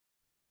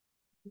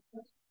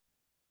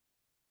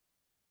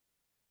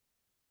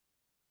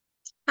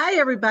Hi,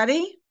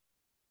 everybody.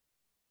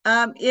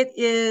 It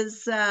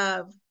is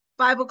 5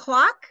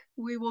 o'clock.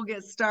 We will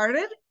get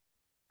started.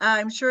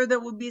 I'm sure there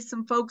will be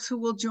some folks who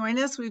will join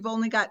us. We've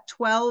only got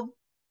 12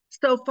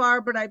 so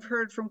far, but I've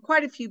heard from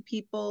quite a few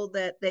people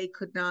that they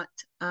could not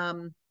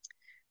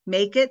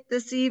make it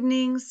this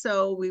evening.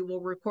 So we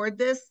will record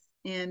this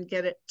and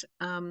get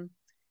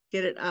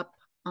it up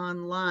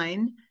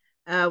online.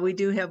 We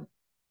do have,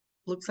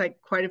 looks like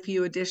quite a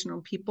few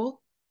additional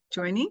people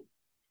joining.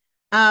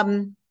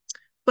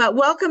 But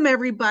welcome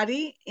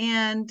everybody,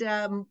 and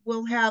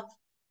we'll have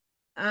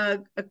a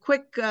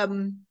quick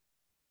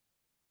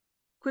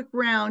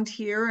round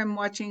here. I'm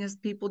watching as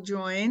people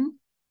join.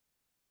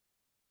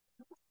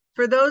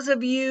 For those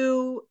of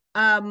you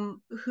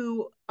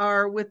who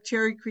are with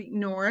Cherry Creek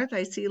North,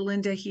 I see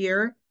Linda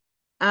here.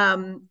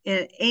 And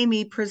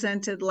Amy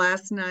presented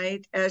last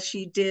night, as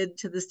she did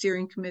to the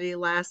steering committee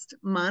last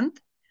month,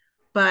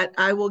 but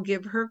I will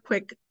give her a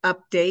quick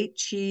update.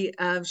 She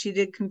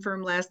did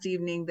confirm last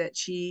evening that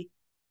she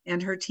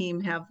and her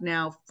team have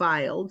now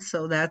filed.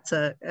 So that's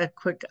a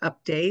quick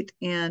update,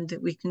 and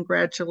we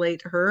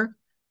congratulate her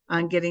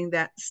on getting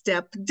that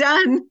step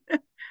done.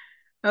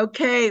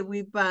 Okay,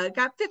 we've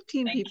got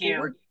 15 Thank people.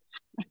 you.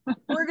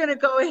 We're going to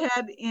go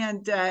ahead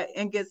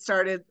and get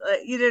started.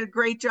 You did a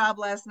great job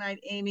last night,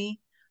 Amy.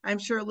 I'm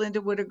sure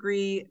Linda would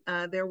agree.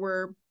 There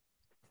were,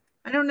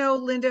 I don't know,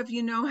 Linda, if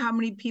you know how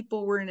many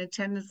people were in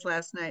attendance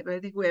last night, but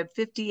I think we had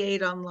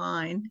 58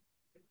 online.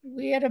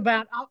 We had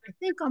about, I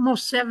think,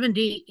 almost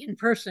 70 in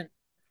person.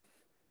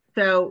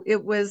 So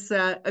it was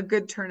a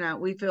good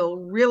turnout. We feel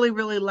really,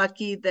 really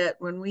lucky that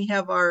when we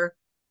have our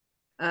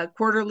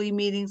quarterly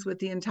meetings with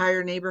the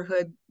entire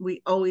neighborhood,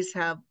 we always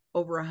have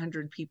over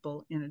 100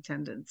 people in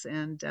attendance.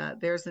 And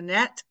there's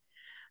Annette.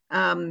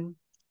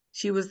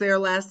 She was there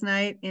last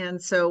night.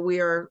 And so we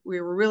were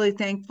really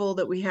thankful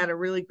that we had a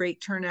really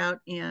great turnout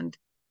and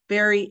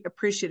very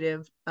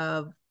appreciative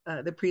of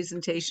the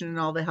presentation and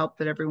all the help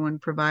that everyone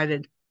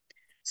provided.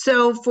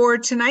 So for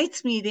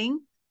tonight's meeting,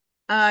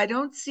 I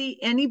don't see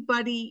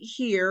anybody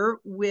here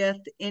with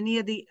any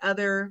of the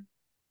other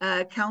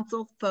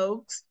council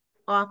folks'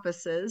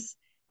 offices.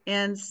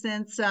 And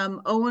since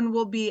Owen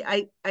will be,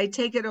 I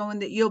take it, Owen,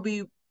 that you'll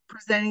be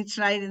presenting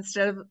tonight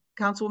instead of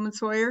Councilwoman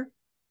Sawyer?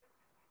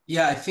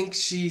 Yeah, I think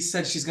she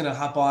said she's gonna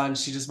hop on.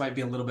 She just might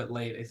be a little bit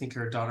late. I think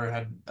her daughter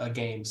had a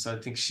game, so I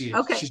think she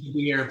should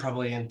be here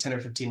probably in 10 or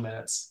 15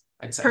 minutes,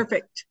 I'd say.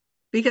 Perfect.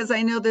 Because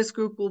I know this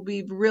group will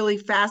be really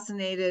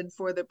fascinated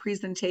for the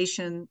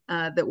presentation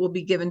that will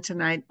be given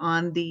tonight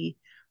on the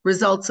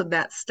results of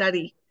that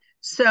study.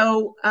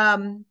 So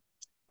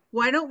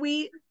why don't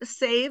we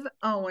save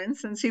Owen,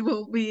 since he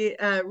will be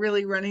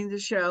really running the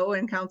show,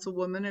 and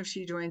Councilwoman if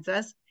she joins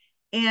us,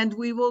 and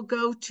we will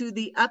go to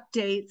the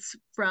updates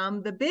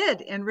from the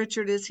bid. And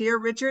Richard is here.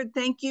 Richard,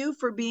 thank you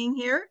for being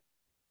here.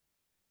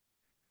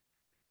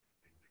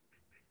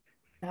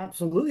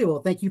 Absolutely.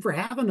 Well, thank you for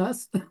having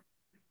us.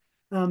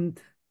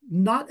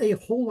 Not a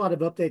whole lot of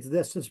updates.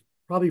 This is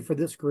probably for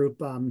this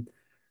group,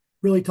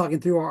 really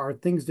talking through our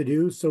things to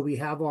do. So we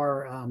have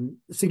our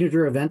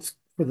signature events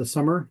for the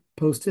summer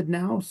posted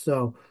now.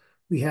 So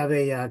we have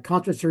a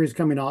concert series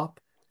coming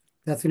up.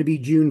 That's going to be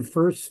June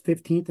 1st,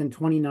 15th, and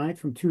 29th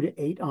from 2 to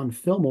 8 on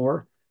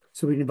Fillmore.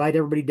 So we invite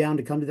everybody down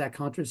to come to that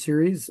concert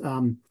series.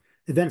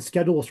 Event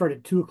schedule will start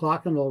at 2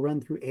 o'clock and will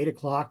run through 8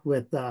 o'clock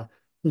with some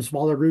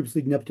smaller groups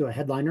leading up to a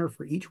headliner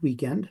for each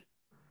weekend.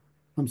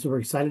 So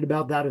we're excited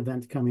about that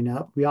event coming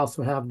up. We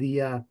also have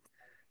the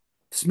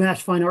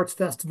Smash Fine Arts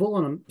Festival,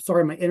 and I'm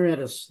sorry, my internet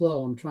is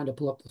slow. I'm trying to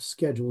pull up the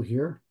schedule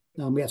here.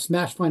 We have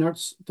Smash Fine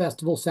Arts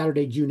Festival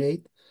Saturday, June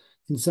 8th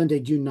and Sunday,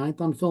 June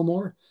 9th on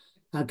Fillmore.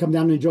 Come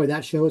down and enjoy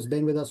that show. It's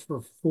been with us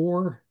for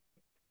four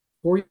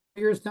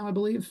years now, I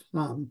believe.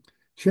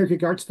 Cherry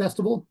Creek Arts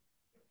Festival.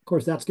 Of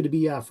course, that's going to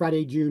be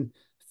Friday, June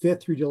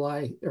 5th through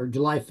July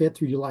 5th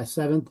through July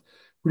 7th.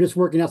 We're just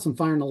working out some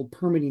final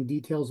permitting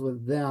details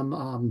with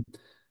them.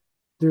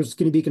 There's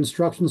going to be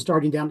construction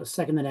starting down at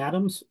 2nd and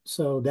Adams,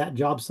 so that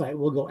job site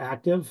will go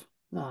active.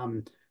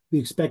 We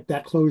expect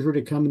that closure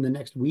to come in the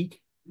next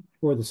week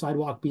for the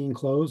sidewalk being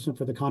closed and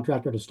for the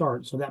contractor to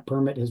start. So that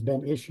permit has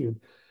been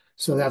issued.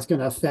 So that's going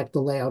to affect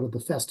the layout of the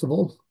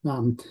festival.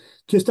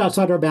 Just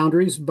outside our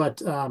boundaries, but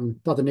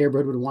thought the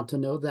neighborhood would want to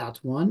know that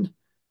one.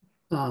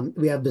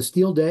 We have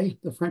Bastille Day,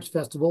 the French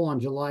festival on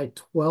July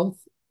 12th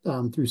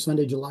through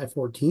Sunday, July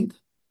 14th.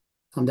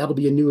 That'll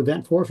be a new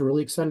event for us. We're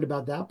really excited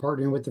about that,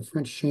 partnering with the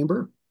French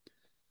Chamber.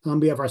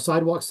 We have our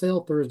sidewalk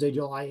sale Thursday,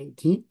 July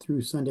 18th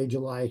through Sunday,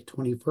 July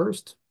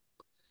 21st.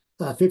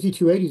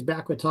 5280 is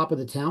back at top of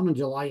the town on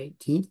July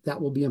 18th.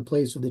 That will be in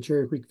place of the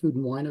Cherry Creek Food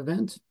and Wine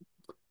event.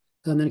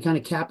 And then kind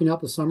of capping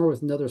up the summer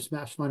with another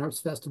Smash Fine Arts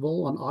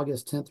Festival on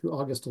August 10th through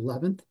August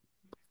 11th.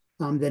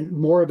 Then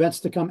more events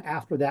to come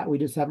after that. We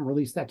just haven't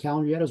released that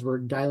calendar yet as we're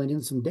dialing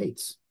in some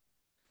dates.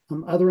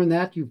 Other than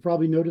that, you've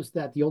probably noticed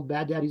that the old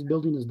Bad Daddy's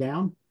building is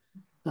down.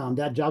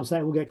 That job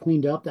site will get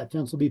cleaned up. That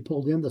fence will be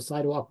pulled in. The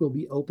sidewalk will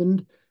be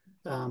opened.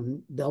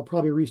 They'll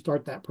probably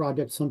restart that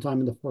project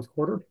sometime in the fourth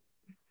quarter.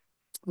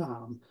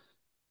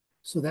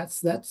 So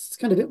that's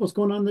kind of it. What's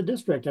going on in the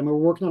district? I mean, we're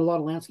working on a lot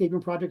of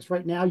landscaping projects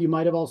right now. You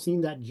might have all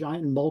seen that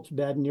giant mulch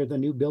bed near the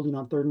new building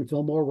on 3rd and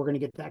Fillmore. We're going to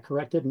get that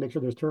corrected and make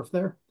sure there's turf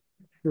there.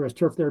 There was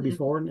turf there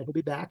before, and it'll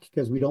be back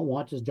because we don't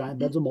want just giant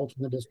beds of mulch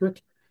in the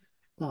district.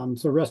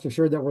 So rest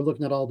assured that we're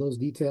looking at all those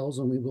details,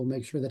 and we will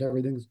make sure that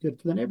everything's good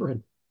for the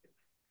neighborhood.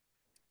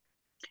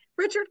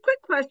 Richard,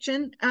 quick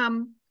question.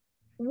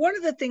 One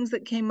of the things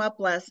that came up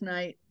last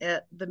night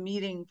at the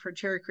meeting for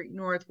Cherry Creek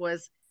North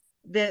was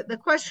the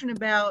question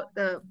about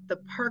the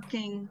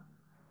parking.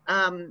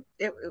 Let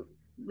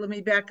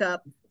me back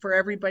up for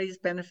everybody's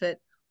benefit.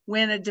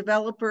 When a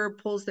developer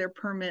pulls their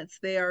permits,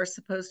 they are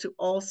supposed to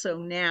also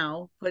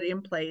now put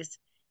in place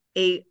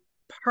a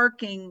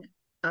parking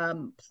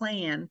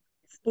plan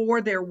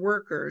for their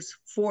workers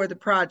for the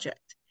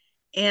project.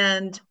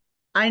 And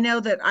I know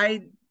that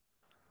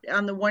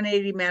on the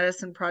 180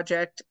 Madison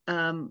project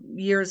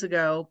years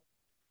ago,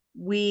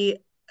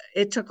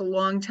 it took a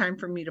long time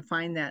for me to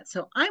find that.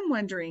 So I'm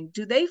wondering,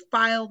 do they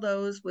file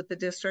those with the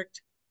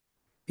district?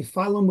 They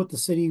file them with the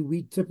city.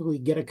 We typically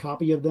get a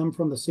copy of them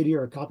from the city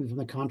or a copy from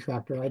the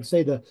contractor. I'd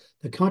say the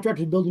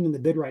contractor's building in the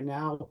bid right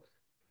now,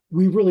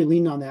 we really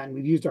leaned on that, and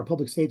we've used our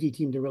public safety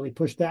team to really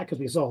push that because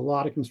we saw a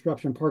lot of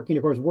construction parking.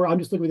 Of course, I'm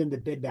just looking within the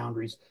bid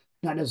boundaries,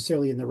 not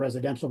necessarily in the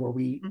residential where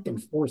we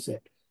enforce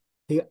it.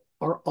 They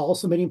are all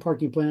submitting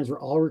parking plans. We're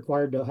all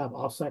required to have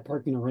offsite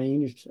parking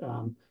arranged,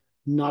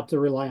 not to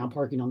rely on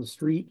parking on the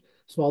street.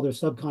 So all their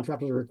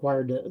subcontractors are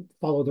required to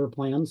follow their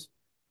plans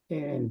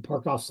and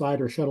park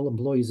offsite or shuttle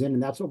employees in.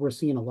 And that's what we're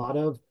seeing a lot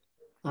of.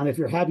 If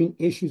you're having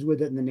issues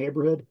with it in the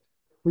neighborhood,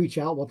 reach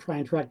out. We'll try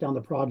and track down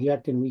the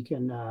project, and we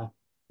can,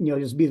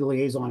 just be the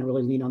liaison and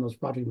really lean on those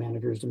project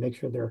managers to make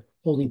sure they're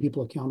holding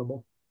people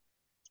accountable.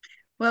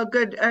 Well,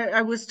 good.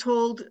 I was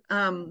told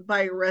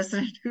by a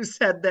resident who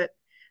said that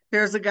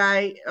there's a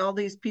guy, all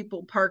these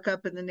people park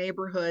up in the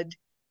neighborhood,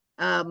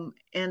 and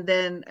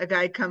then a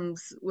guy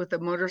comes with a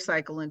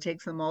motorcycle and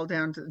takes them all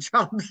down to the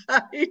job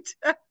site.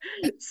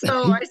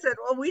 So I said,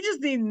 well, we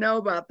just need to know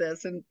about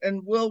this,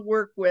 and we'll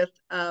work with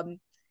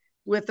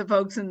the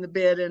folks in the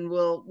bid, and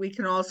we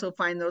can also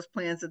find those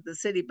plans at the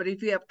city. But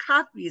if you have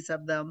copies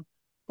of them,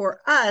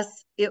 for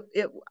us,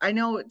 I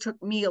know it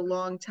took me a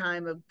long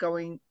time of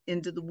going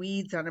into the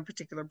weeds on a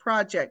particular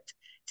project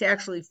to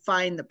actually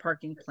find the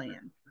parking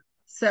plan.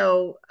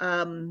 So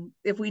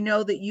if we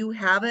know that you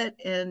have it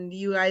and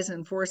you guys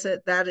enforce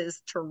it, that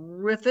is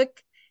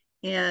terrific.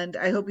 And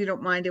I hope you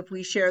don't mind if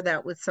we share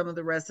that with some of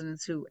the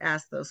residents who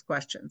ask those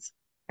questions.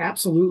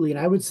 Absolutely. And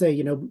I would say,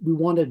 we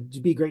wanted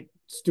to be great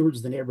stewards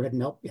of the neighborhood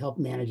and help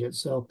manage it.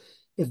 So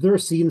if they're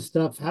seeing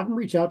stuff, have them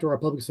reach out to our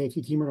public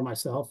safety team or to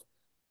myself,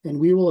 and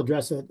we will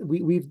address it.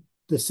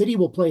 The city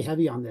will play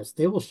heavy on this.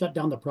 They will shut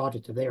down the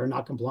project if they are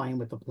not complying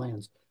with the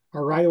plans.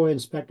 Our right-of-way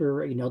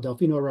inspector,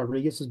 Delfino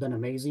Rodriguez, has been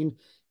amazing.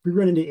 If we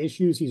run into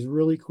issues, he's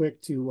really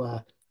quick to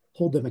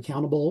hold them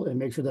accountable and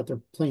make sure that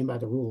they're playing by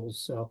the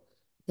rules. So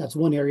that's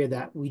one area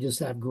that we just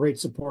have great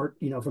support,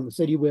 from the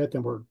city with,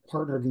 and we're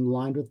partnered and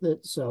aligned with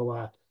it.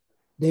 So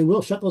they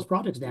will shut those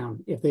projects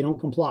down if they don't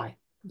comply.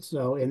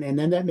 So, and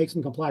then that makes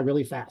them comply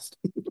really fast.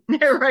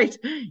 Right.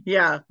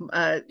 Yeah.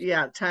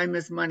 Time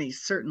is money.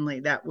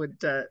 Certainly that would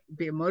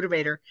be a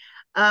motivator.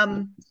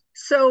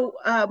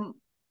 So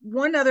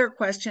one other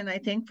question, I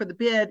think, for the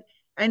bid.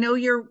 I know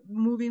you're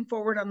moving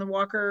forward on the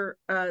Walker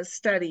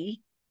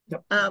study.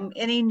 Yep.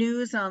 Any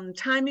news on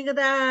timing of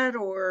that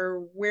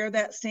or where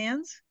that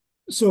stands?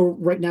 So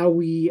right now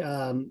we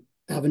have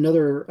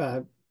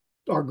another,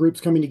 our group's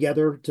coming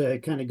together to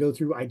kind of go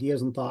through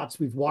ideas and thoughts.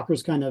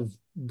 Walker's kind of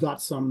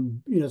got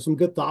some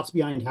good thoughts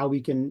behind how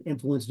we can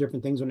influence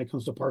different things when it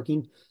comes to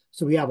parking.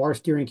 So we have our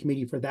steering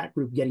committee for that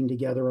group getting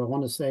together, I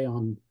want to say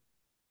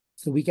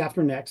it's the week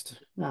after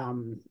next.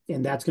 And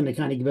that's going to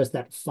kind of give us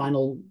that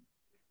final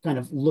kind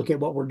of look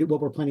at what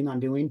we're planning on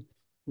doing,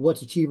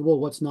 what's achievable,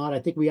 what's not. I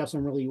think we have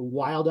some really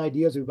wild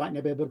ideas we might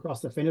not be able to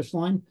cross the finish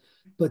line,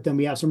 but then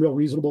we have some real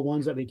reasonable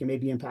ones that we can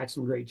maybe impact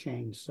some great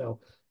change.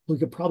 So we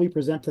could probably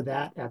present to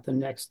that at the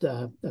next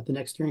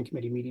steering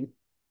committee meeting.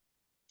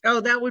 Oh,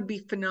 that would be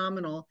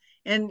phenomenal.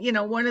 And,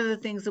 one of the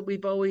things that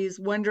we've always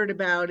wondered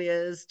about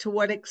is to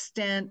what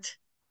extent,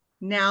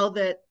 now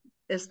that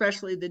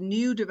especially the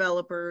new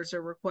developers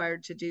are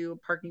required to do a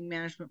parking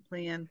management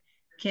plan,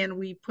 can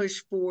we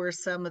push for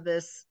some of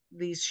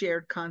these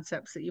shared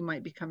concepts that you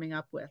might be coming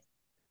up with?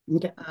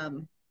 Okay.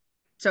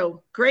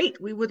 So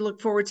great. We would look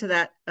forward to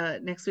that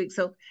next week.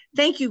 So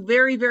thank you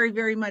very, very,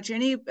 very much.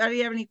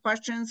 Anybody have any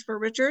questions for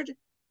Richard?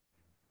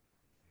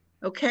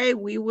 Okay,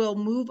 we will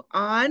move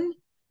on.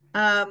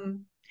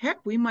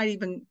 Heck, we might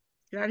even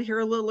get out of here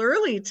a little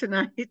early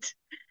tonight.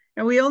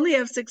 And we only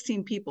have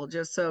 16 people,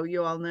 just so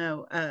you all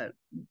know.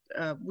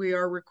 We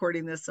are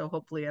recording this, so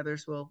hopefully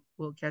others will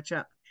catch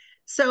up.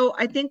 So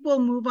I think we'll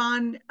move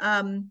on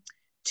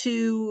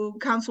to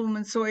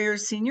Councilwoman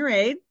Sawyer's senior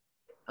aide,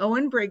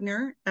 Owen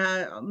Brigner.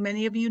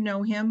 Many of you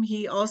know him.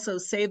 He also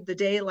saved the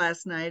day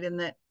last night, and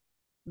that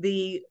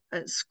the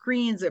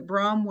screens at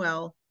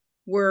Bromwell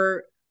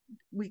were,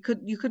 you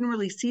couldn't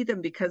really see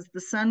them because the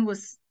sun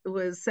was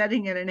was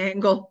setting at an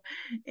angle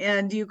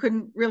and you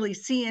couldn't really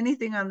see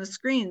anything on the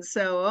screen.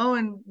 So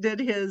Owen did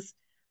his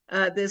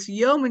this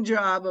yeoman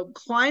job of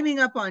climbing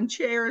up on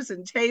chairs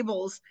and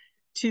tables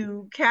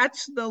to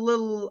catch the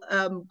little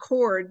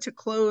cord to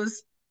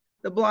close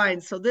the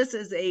blinds. So this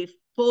is a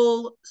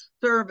full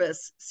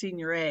service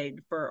senior aide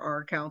for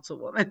our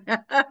councilwoman.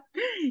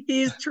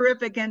 He's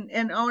terrific.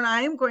 And Owen,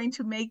 I am going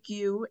to make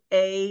you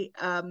a,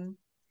 and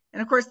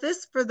of course,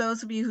 this, for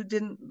those of you who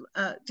didn't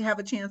have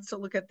a chance to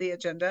look at the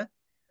agenda,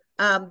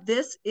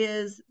 this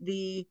is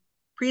the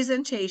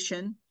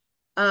presentation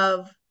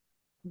of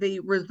the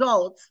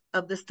results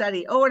of the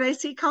study. Oh, and I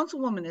see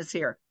Councilwoman is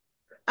here.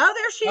 Oh,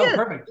 there she is.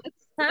 Perfect.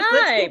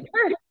 Hi.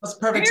 That's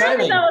perfect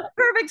timing. That was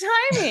perfect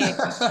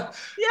timing.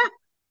 Yeah.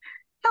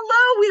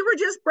 Hello, we were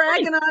just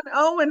bragging on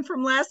Owen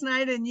from last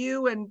night and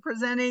you and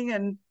presenting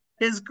and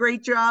his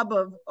great job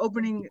of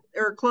opening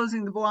or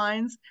closing the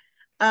blinds.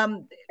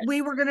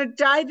 We were going to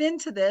dive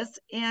into this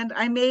and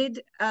I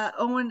made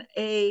Owen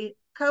a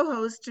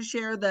co-host to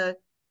share the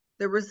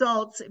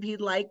results if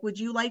he'd like. Would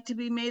you like to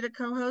be made a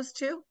co-host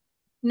too?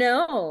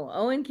 No,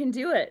 Owen can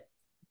do it.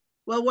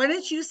 Well, why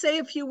don't you say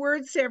a few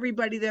words to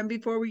everybody then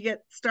before we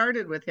get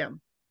started with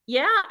him?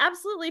 Yeah,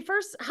 absolutely.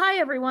 First, hi,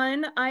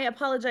 everyone. I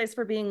apologize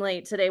for being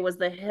late. Today was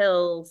the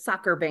Hill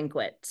soccer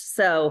banquet.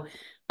 So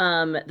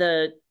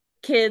the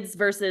kids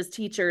versus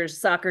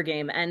teachers soccer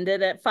game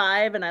ended at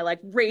 5 and I like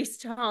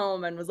raced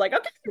home and was like,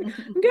 okay, I'm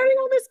getting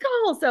on this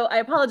call. So I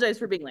apologize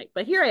for being late,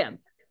 but here I am.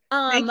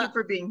 Thank you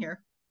for being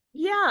here.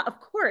 Yeah, of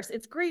course.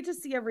 It's great to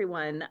see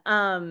everyone.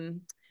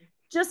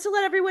 Just to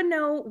let everyone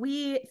know,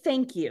 we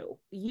thank you.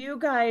 You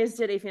guys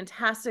did a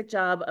fantastic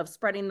job of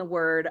spreading the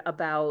word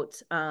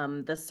about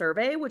the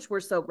survey, which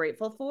we're so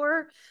grateful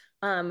for.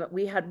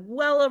 We had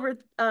well over,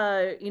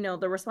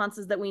 the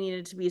responses that we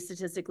needed to be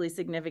statistically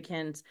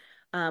significant.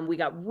 We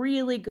got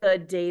really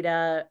good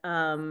data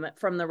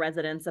from the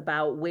residents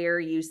about where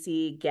you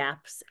see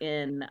gaps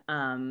in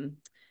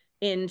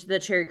the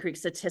Cherry Creek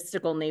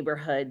statistical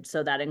neighborhood.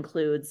 So that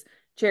includes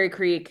Cherry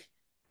Creek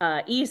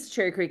East,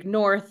 Cherry Creek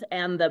North,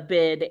 and the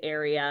BID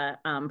area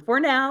for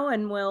now,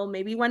 and we'll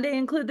maybe one day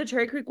include the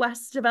Cherry Creek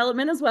West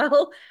development as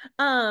well.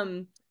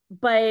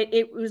 But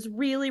it was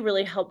really,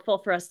 really helpful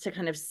for us to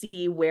kind of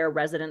see where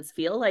residents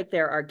feel like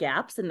there are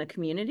gaps in the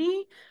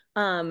community.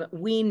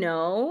 We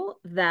know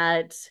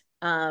that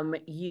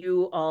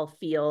you all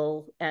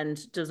feel,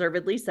 and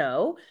deservedly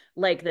so,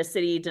 like the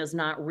city does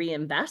not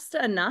reinvest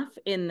enough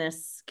in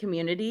this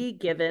community,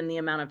 given the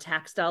amount of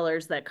tax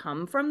dollars that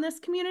come from this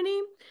community.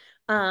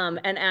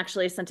 And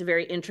actually sent a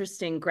very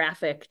interesting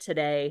graphic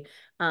today.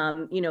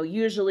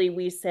 Usually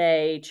we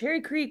say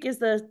Cherry Creek is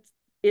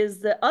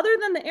the other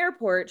than the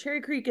airport, Cherry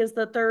Creek is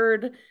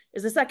the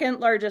second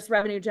largest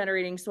revenue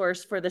generating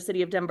source for the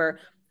city of Denver.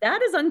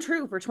 That is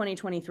untrue for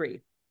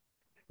 2023.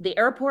 The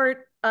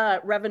airport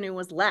revenue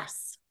was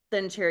less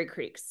than Cherry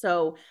Creek.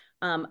 So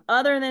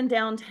other than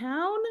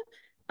downtown,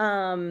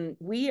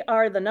 we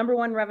are the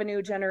 #1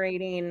 revenue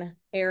generating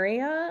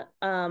area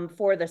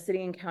for the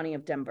city and county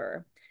of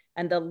Denver.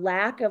 And the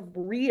lack of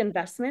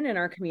reinvestment in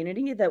our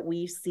community that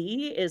we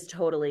see is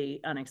totally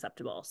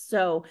unacceptable.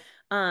 So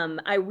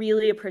I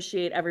really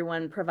appreciate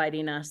everyone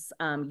providing us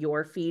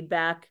your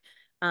feedback.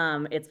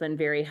 It's been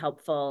very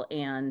helpful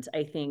and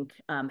I think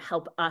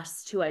help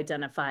us to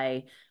identify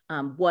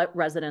what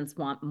residents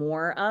want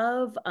more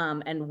of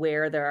and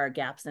where there are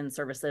gaps in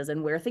services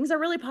and where things are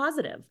really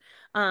positive.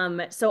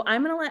 So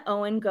I'm going to let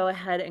Owen go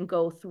ahead and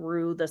go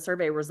through the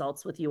survey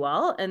results with you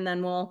all, and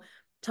then we'll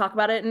talk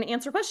about it and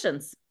answer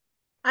questions.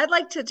 I'd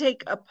like to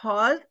take a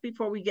pause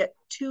before we get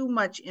too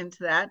much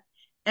into that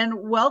and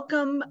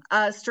welcome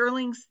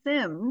Sterling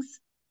Sims,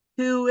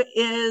 who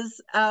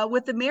is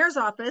with the mayor's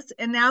office.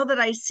 And now that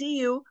I see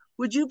you,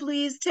 would you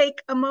please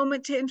take a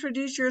moment to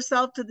introduce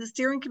yourself to the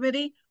steering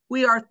committee?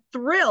 We are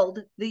thrilled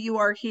that you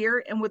are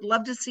here and would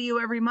love to see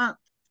you every month.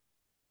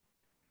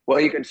 Well,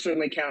 you can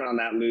certainly count on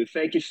that, Lou.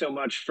 Thank you so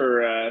much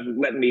for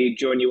letting me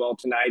join you all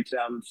tonight.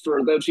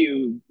 For those of you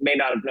who may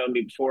not have known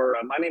me before,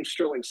 my name's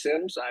Sterling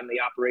Sims. I'm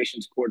the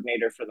operations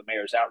coordinator for the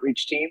mayor's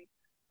outreach team.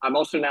 I'm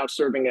also now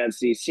serving as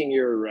the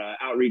senior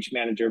outreach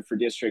manager for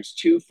districts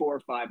 2, 4,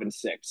 5, and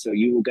 6. So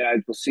you guys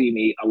will see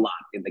me a lot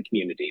in the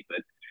community, but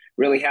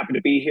really happy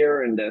to be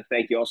here and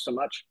thank you all so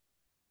much.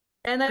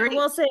 And I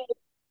will say,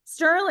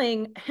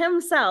 Sterling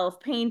himself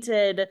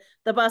painted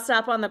the bus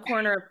stop on the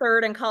corner of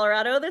 3rd and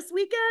Colorado this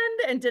weekend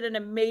and did an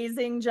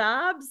amazing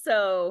job.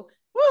 So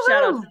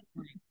shout out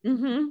to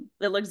him.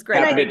 It looks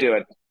great. Happy to do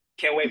it.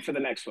 Can't wait for the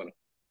next one.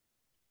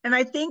 And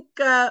I think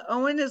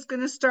Owen is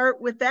going to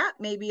start with that,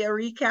 maybe a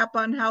recap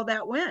on how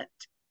that went.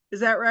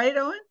 Is that right,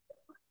 Owen?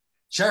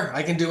 Sure,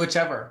 I can do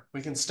whichever.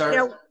 We can start.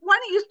 Yeah, why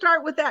don't you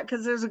start with that?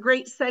 Because there's a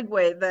great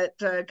segue that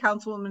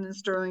Councilwoman and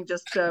Sterling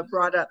just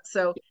brought up.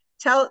 So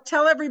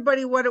tell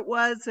everybody what it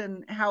was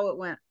and how it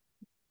went.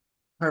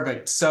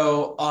 Perfect.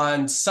 So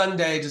on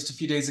Sunday, just a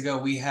few days ago,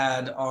 we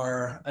had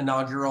our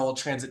inaugural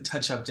Transit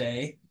Touch-Up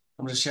Day.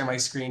 I'm going to share my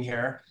screen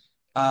here.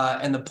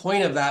 And the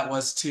point of that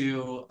was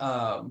to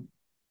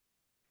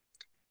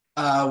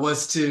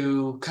was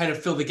to kind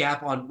of fill the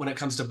gap on when it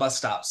comes to bus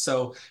stops.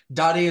 So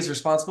Dottie is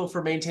responsible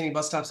for maintaining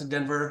bus stops in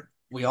Denver.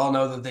 We all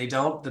know that they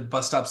don't. The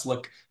bus stops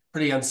look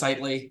pretty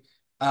unsightly.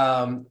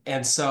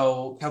 And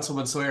so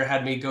Councilwoman Sawyer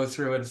had me go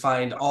through and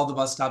find all the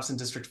bus stops in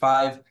District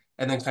 5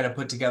 and then kind of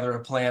put together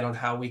a plan on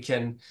how we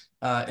can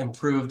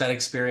improve that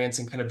experience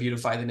and kind of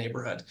beautify the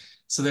neighborhood.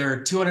 So there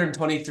are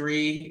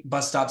 223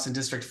 bus stops in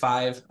District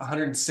 5.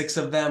 106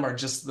 of them are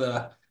just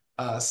the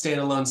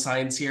standalone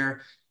signs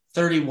here.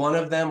 31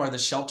 of them are the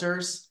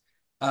shelters.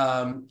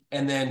 And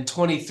then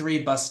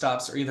 23 bus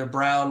stops are either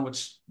brown,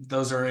 which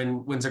those are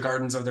in Windsor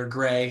Gardens, or they're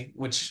gray,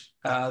 which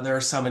there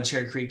are some in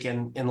Cherry Creek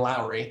and in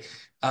Lowry.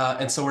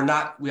 And so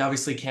we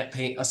obviously can't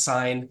paint a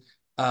sign.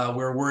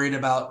 We're worried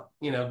about,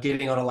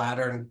 getting on a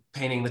ladder and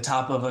painting the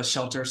top of a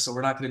shelter. So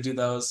we're not going to do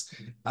those.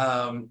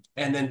 And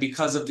then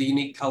because of the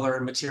unique color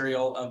and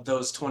material of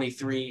those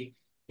 23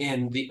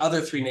 in the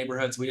other 3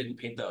 neighborhoods, we didn't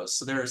paint those.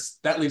 So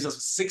that leaves us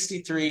with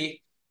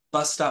 63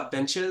 bus stop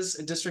benches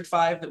in District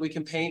 5 that we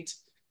can paint.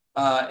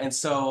 And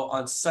so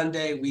on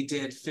Sunday, we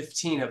did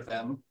 15 of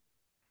them.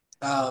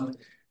 And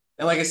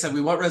like I said,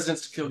 we want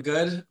residents to feel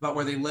good about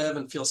where they live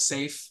and feel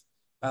safe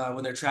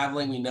when they're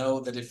traveling. We know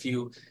that if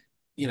you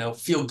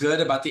feel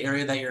good about the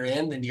area that you're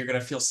in, then you're going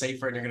to feel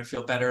safer and you're going to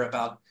feel better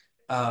about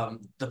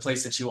the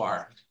place that you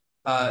are.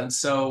 And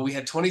so we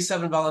had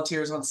 27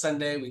 volunteers on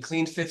Sunday. We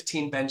cleaned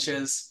 15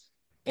 benches,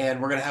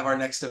 and we're going to have our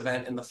next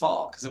event in the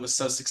fall because it was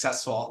so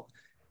successful.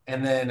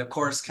 And then, of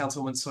course,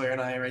 Councilwoman Sawyer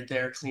and I are right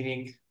there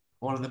cleaning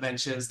one of the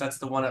benches. That's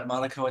the one at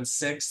Monaco and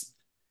 6th.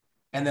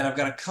 And then I've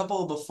got a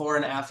couple before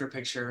and after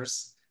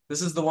pictures.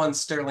 This is the one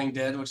Sterling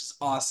did, which is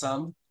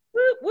awesome.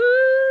 Woo,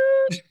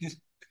 woo.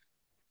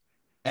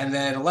 And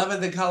then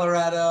 11th in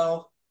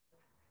Colorado.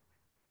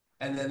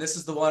 And then this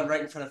is the one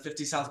right in front of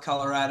 50 South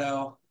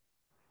Colorado.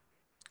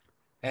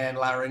 And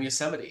Lowry and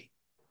Yosemite.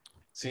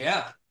 So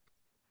yeah,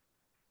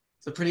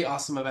 it's a pretty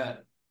awesome event.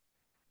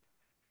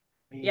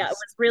 Yeah, it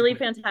was really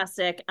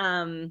fantastic.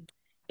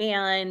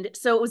 And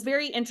so it was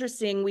very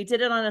interesting. We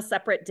did it on a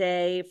separate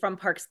day from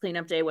Parks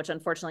Cleanup Day, which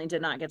unfortunately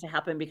did not get to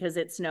happen because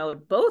it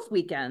snowed both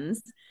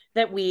weekends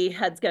that we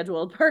had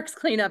scheduled Parks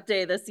Cleanup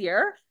Day this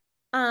year.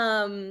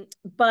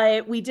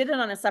 But we did it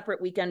on a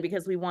separate weekend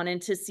because we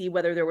wanted to see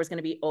whether there was going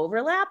to be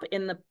overlap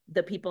in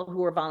the people who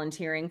were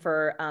volunteering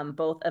for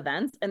both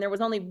events. And there was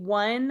only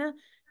one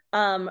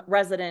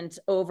resident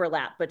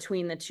overlap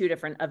between the 2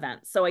 different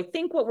events. So I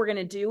think what we're going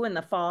to do in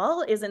the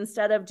fall is,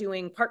 instead of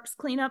doing Parks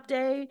Cleanup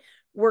Day,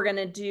 we're going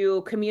to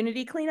do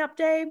Community Cleanup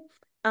Day.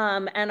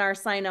 And our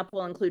sign up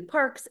will include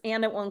parks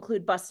and it will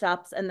include bus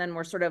stops. And then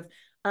we're sort of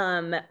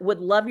would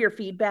love your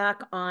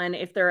feedback on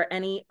if there are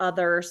any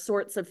other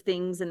sorts of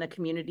things in the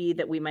community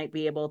that we might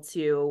be able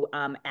to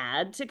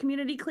add to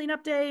Community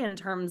Cleanup Day in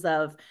terms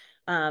of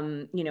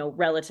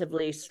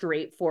relatively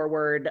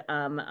straightforward.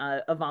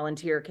 A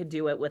volunteer could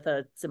do it with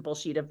a simple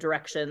sheet of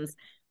directions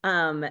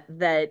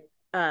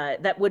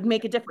that would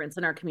make a difference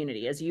in our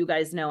community. As you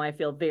guys know, I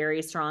feel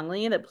very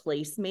strongly that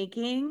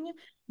placemaking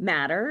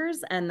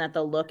matters and that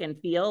the look and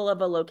feel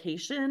of a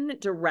location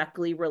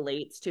directly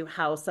relates to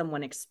how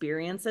someone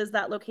experiences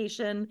that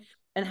location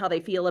and how they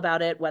feel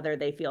about it, whether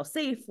they feel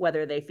safe,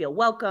 whether they feel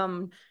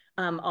welcome,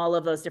 all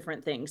of those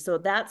different things. So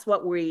that's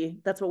what we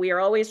are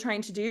always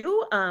trying to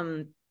do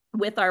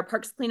with our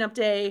Parks Cleanup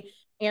Day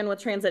and with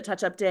Transit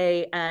Touch-Up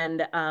Day.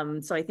 And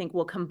so I think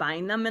we'll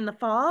combine them in the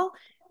fall.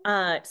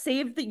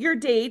 Save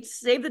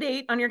the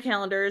date on your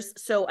calendars.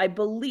 So I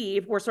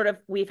believe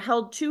we've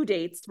held 2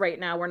 dates right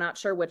now. We're not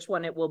sure which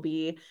one it will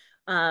be.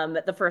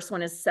 The first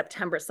one is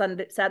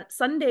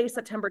Sunday,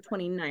 September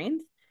 29th.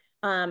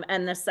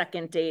 And the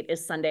second date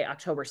is Sunday,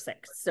 October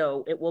 6th.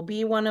 So it will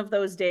be one of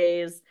those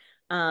days.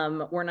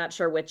 We're not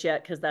sure which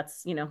yet, because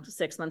that's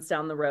 6 months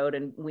down the road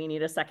and we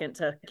need a second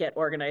to get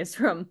organized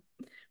from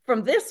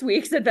this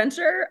week's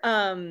adventure.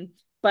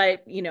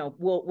 But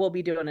we'll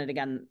be doing it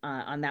again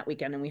on that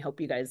weekend, and we hope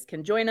you guys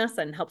can join us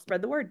and help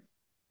spread the word.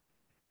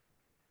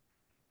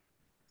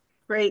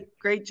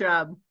 Great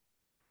job.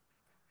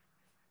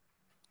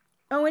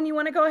 Owen, you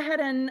want to go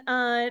ahead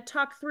and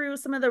talk through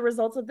some of the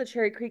results of the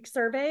Cherry Creek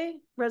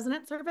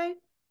resident survey?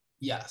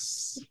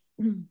 Yes.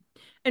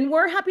 And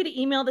we're happy to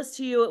email this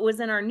to you. It was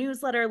in our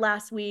newsletter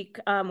last week.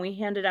 We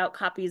handed out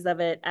copies of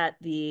it at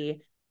the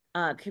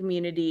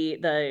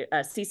CCNNA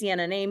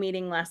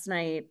meeting last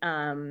night.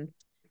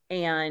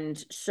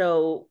 And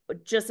so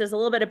just as a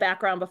little bit of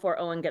background before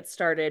Owen gets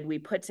started, we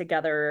put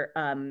together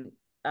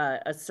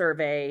a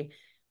survey.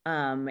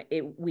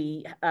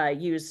 We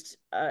used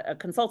a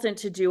consultant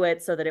to do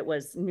it so that it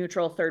was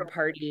neutral third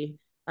party.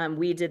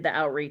 We did the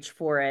outreach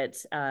for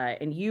it,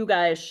 and you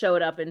guys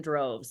showed up in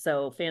droves.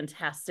 So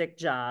fantastic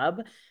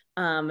job.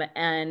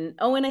 And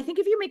Owen, I think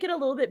if you make it a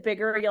little bit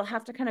bigger, you'll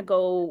have to kind of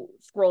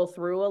scroll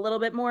through a little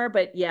bit more,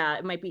 but yeah,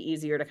 it might be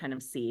easier to kind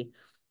of see.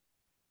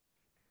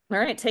 All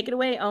right, take it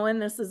away, Owen.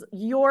 This is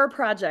your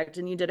project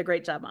and you did a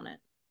great job on it.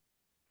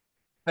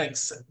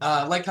 Thanks.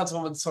 Like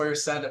Councilwoman Sawyer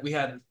said, we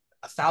had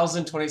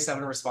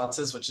 1,027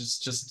 responses, which is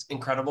just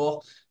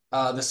incredible.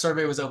 The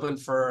survey was open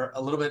for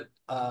a little bit,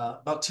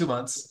 about 2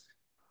 months.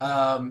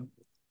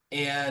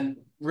 And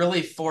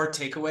really 4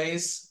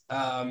 takeaways.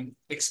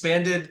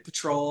 Expanded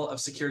patrol of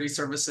security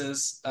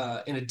services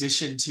in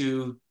addition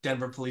to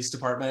Denver Police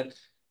Department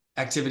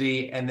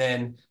activity, and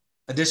then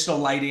additional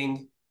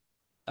lighting,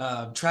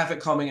 traffic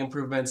calming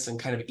improvements and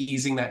kind of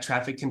easing that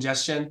traffic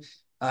congestion,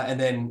 and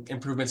then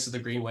improvements to the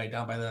Greenway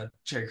down by the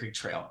Cherry Creek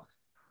Trail.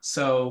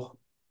 So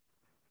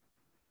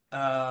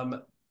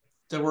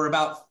there were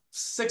about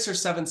 6 or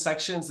 7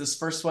 sections. This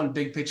first one,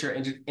 big picture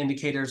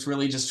indicators,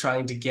 really just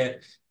trying to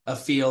get a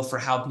feel for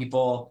how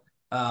people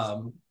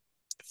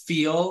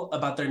feel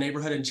about their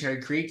neighborhood in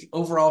Cherry Creek.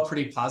 Overall,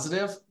 pretty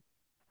positive.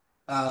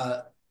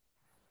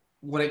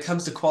 When it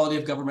comes to quality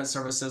of government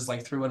services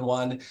like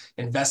 311,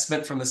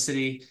 investment from the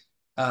city,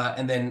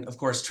 and then, of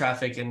course,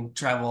 traffic and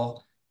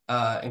travel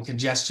and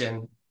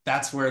congestion,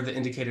 that's where the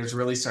indicators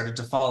really started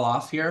to fall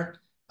off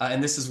here.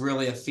 And this is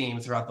really a theme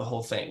throughout the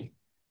whole thing.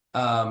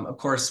 Of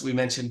course, we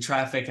mentioned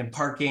traffic and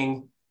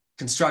parking,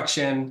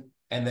 construction,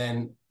 and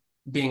then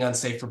being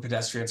unsafe for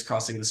pedestrians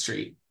crossing the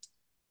street.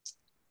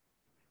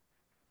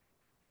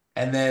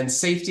 And then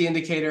safety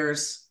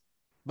indicators.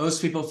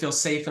 Most people feel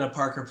safe in a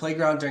park or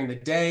playground during the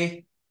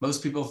day.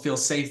 Most people feel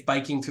safe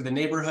biking through the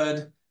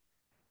neighborhood.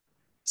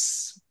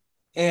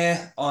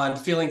 On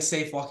feeling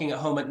safe walking at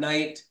home at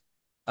night.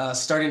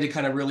 Starting to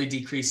kind of really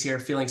decrease here,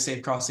 feeling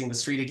safe crossing the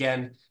street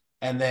again.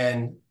 And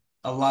then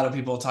a lot of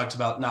people talked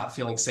about not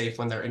feeling safe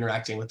when they're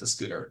interacting with the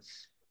scooter.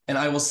 And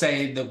I will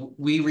say that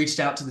we reached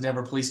out to the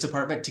Denver Police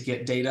Department to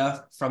get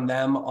data from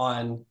them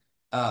on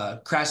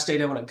crash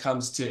data when it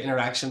comes to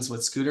interactions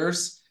with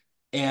scooters.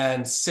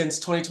 And since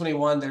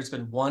 2021, there's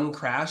been 1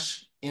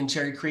 crash in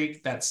Cherry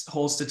Creek, that's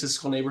whole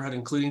statistical neighborhood,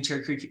 including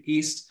Cherry Creek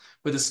East,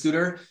 with a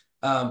scooter,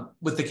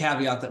 with the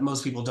caveat that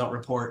most people don't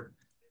report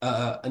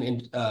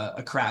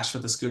a crash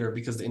with a scooter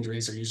because the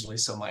injuries are usually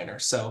so minor.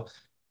 So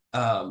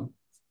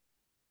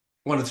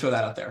wanted to throw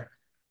that out there.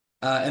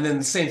 And then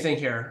the same thing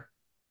here.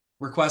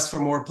 Requests for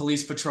more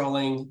police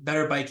patrolling,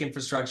 better bike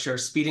infrastructure,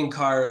 speeding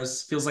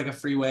cars, feels like a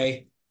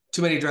freeway,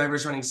 too many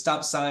drivers running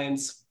stop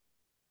signs,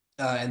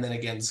 and then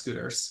again,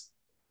 scooters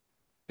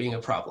being a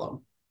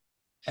problem.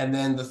 And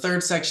then the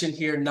third section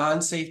here,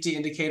 non-safety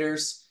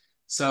indicators.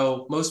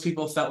 So most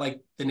people felt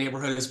like the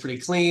neighborhood is pretty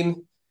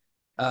clean.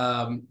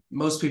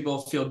 Most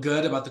people feel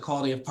good about the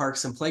quality of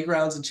parks and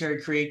playgrounds in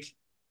Cherry Creek.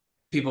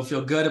 People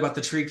feel good about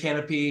the tree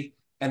canopy,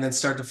 and then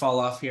start to fall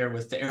off here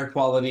with the air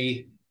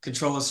quality,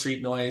 control of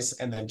street noise,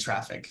 and then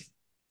traffic.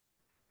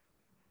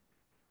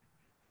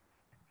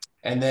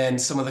 And then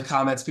some of the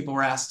comments, people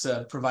were asked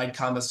to provide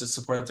comments to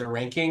support their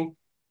ranking.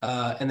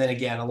 And then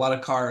again, a lot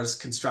of cars,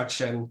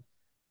 construction,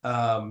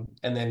 and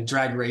then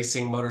drag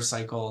racing,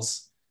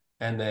 motorcycles,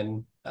 and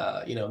then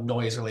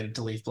noise related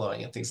to leaf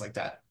blowing and things like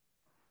that.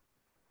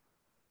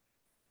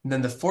 And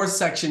then the fourth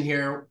section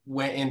here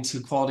went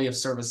into quality of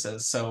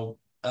services. So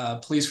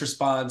police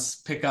response,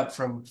 pickup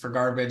for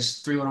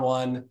garbage,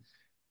 311.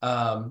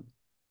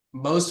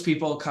 Most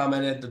people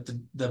commented that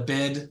the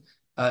bid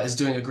is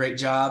doing a great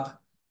job.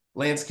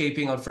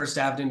 Landscaping on First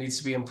Avenue needs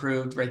to be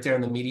improved right there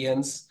in the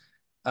medians.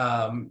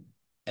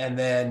 And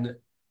then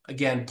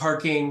again,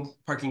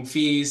 parking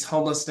fees,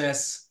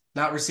 homelessness,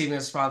 not receiving a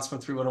response from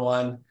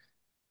 311,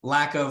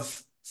 lack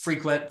of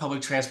frequent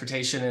public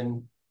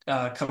transportation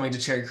and coming to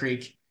Cherry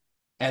Creek,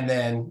 and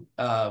then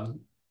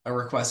a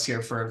request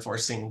here for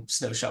enforcing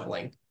snow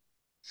shoveling.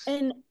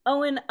 And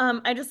Owen,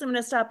 I just am going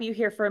to stop you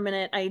here for a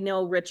minute. I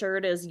know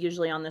Richard is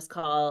usually on this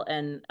call,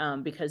 and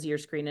because your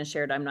screen is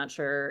shared, I'm not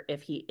sure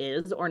if he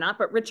is or not.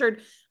 But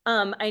Richard,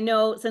 I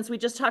know since we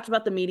just talked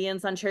about the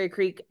medians on Cherry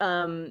Creek,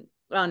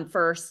 on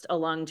First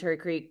along Cherry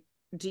Creek,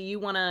 do you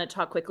want to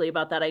talk quickly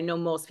about that? I know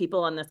most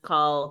people on this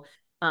call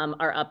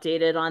are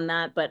updated on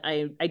that, but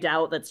I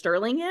doubt that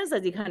Sterling is,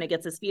 as he kind of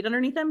gets his feet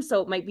underneath him.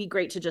 So it might be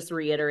great to just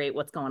reiterate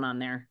what's going on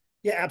there.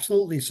 Yeah,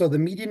 absolutely. So the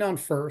median on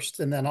First,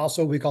 and then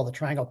also we call the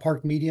Triangle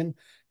Park median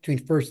between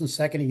First and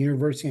Second and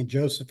University and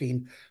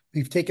Josephine.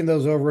 We've taken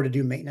those over to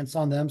do maintenance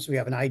on them. So we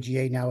have an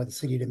IGA now with the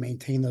city to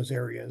maintain those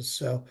areas.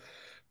 So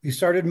we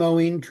started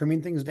mowing,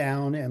 trimming things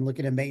down, and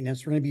looking at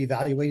maintenance. We're going to be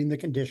evaluating the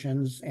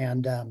conditions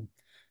and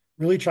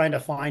really trying to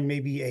find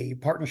maybe a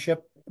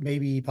partnership,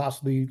 maybe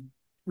possibly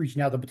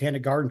reaching out to the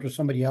Botanic Gardens or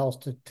somebody else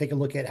to take a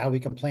look at how we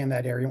can plan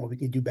that area and what we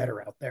can do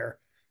better out there.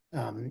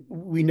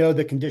 We know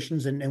the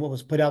conditions and what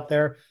was put out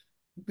there.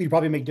 We'd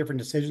probably make different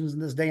decisions in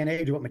this day and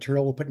age, what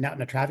material we're putting out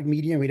in a traffic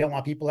median. We don't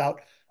want people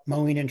out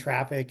mowing in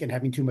traffic and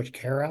having too much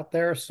care out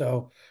there.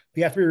 So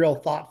we have to be real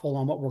thoughtful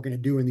on what we're going to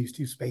do in these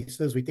 2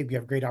 spaces. We think we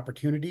have great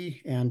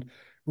opportunity and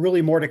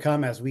really more to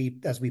come as we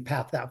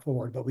path that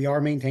forward, but we are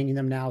maintaining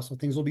them now. So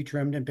things will be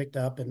trimmed and picked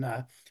up, and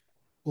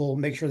we'll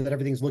make sure that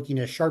everything's looking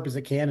as sharp as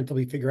it can until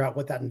we figure out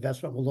what that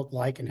investment will look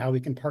like and how we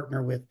can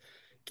partner with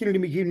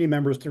community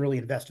members to really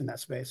invest in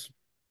that space.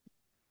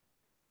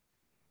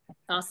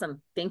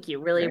 Awesome. Thank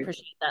you. Really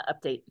appreciate that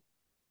update.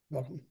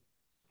 Welcome.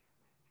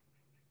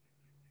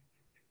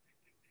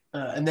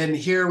 And then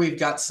here we've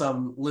got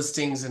some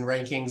listings and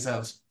rankings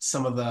of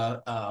some of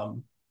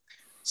the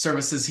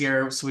services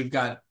here. So we've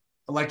got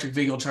electric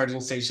vehicle charging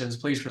stations,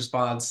 police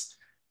response,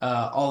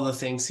 all the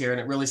things here, and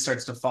it really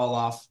starts to fall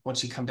off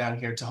once you come down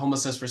here to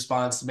homelessness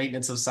response,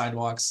 maintenance of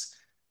sidewalks,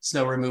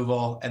 snow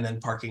removal, and then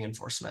parking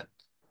enforcement.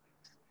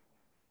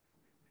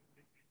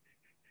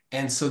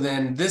 And so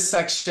then this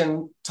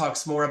section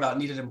talks more about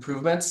needed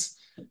improvements.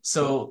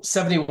 So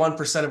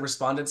 71% of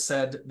respondents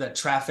said that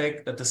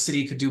that the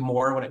city could do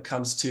more when it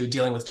comes to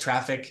dealing with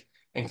traffic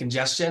and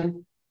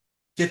congestion.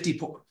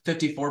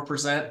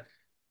 54%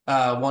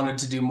 wanted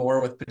to do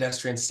more with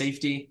pedestrian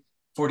safety.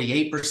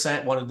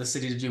 48% wanted the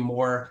city to do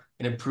more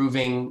in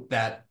improving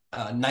that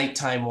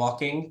nighttime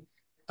walking.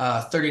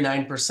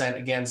 39%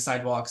 again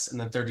sidewalks, and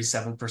then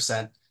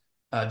 37%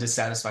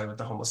 dissatisfied with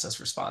the homelessness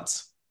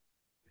response.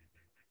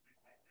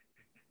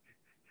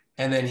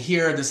 And then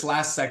here, this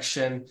last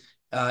section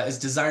is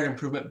desired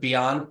improvement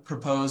beyond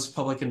proposed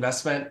public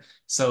investment.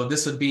 So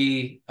this would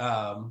be,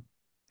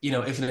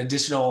 if an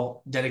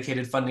additional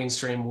dedicated funding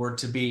stream were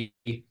to be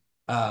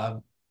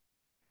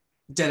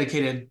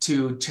dedicated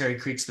to Cherry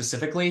Creek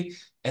specifically.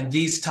 And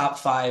these top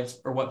 5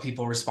 are what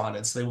people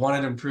responded. So they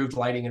wanted improved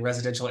lighting in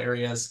residential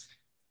areas,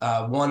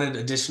 wanted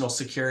additional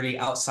security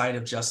outside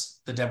of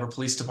just the Denver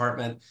Police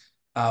Department,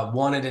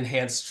 wanted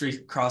enhanced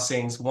street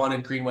crossings,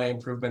 wanted greenway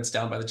improvements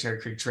down by the Cherry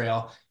Creek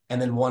Trail,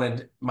 and then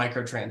wanted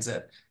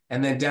microtransit.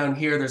 And then down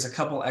here, there's a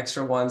couple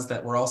extra ones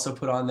that were also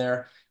put on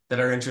there that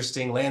are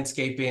interesting: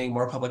 landscaping,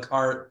 more public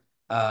art,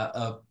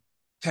 kind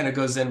of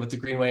goes in with the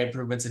greenway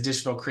improvements,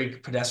 additional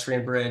creek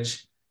pedestrian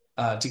bridge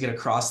to get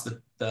across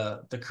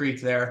the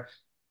creek there,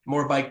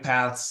 more bike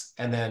paths,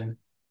 and then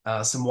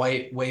some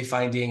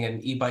wayfinding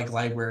and e-bike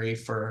library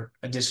for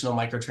additional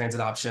microtransit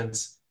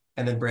options,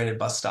 and then branded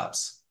bus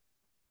stops.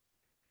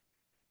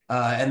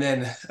 And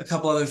then a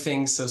couple other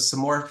things. So some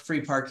more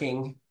free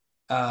parking,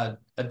 a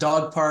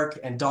dog park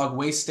and dog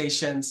waste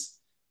stations,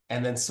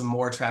 and then some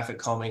more traffic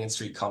calming and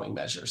street calming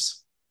measures.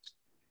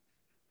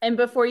 And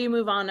before you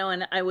move on,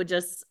 Owen, I would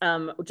just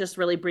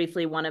really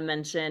briefly want to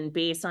mention,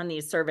 based on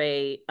these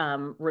survey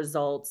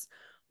results,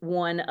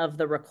 one of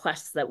the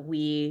requests that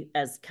we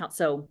as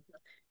council,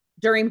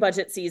 during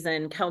budget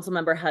season, council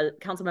members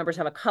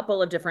have a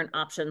couple of different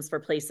options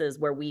for places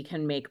where we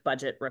can make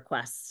budget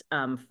requests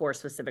for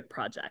specific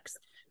projects.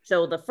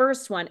 So the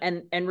first one,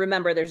 and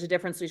remember, there's a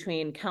difference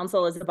between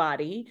council as a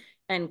body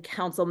and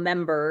council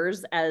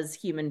members as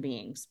human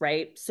beings,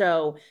 right?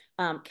 So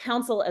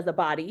council as a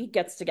body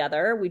gets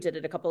together. We did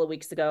it a couple of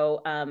weeks ago.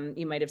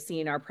 You might have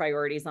seen our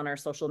priorities on our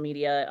social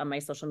media, on my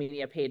social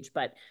media page,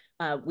 but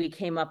we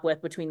came up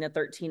with, between the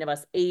 13 of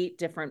us, 8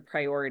 different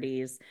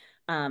priorities,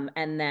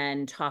 and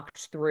then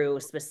talked through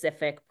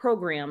specific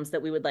programs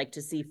that we would like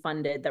to see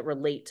funded that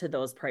relate to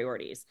those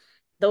priorities.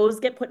 Those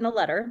get put in a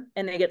letter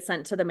and they get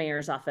sent to the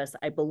mayor's office.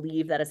 I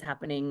believe that is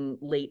happening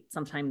late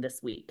sometime this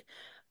week.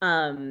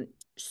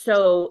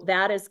 So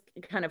that is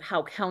kind of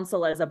how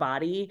council as a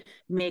body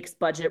makes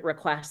budget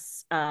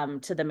requests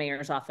to the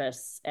mayor's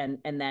office. And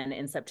then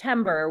in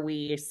September,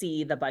 we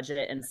see the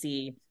budget and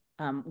see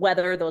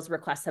whether those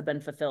requests have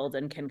been fulfilled,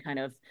 and can kind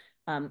of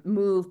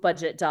move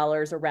budget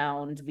dollars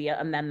around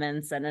via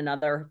amendments and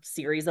another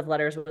series of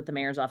letters with the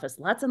mayor's office.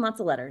 Lots and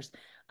lots of letters.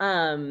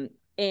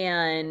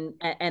 And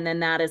then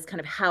that is kind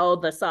of how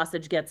the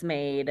sausage gets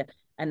made.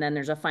 And then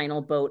there's a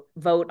final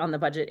vote on the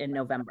budget in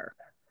November.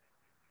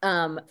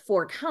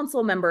 For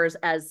council members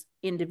as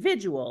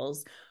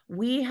individuals,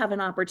 we have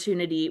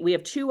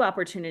 2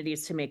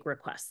 opportunities to make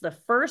requests. The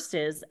first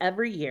is,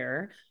 every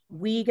year,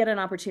 we get an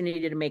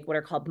opportunity to make what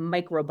are called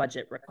micro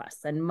budget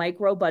requests. And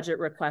micro budget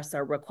requests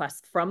are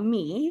requests from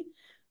me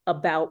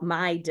about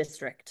my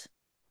district.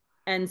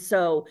 And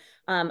so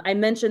I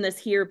mentioned this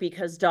here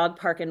because dog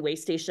park and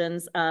waste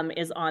stations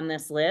is on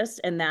this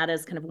list. And that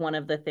is kind of one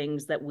of the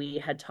things that we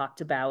had talked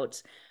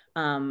about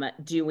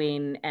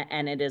doing.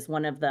 And it is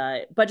one of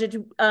the budget.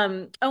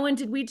 Owen,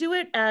 did we do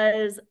it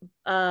as,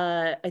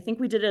 I think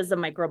we did it as a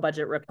micro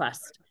budget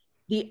request.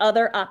 The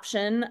other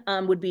option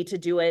would be to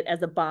do it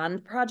as a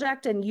bond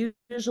project. And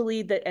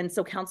usually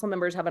so council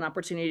members have an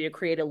opportunity to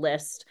create a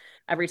list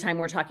every time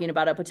we're talking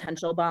about a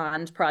potential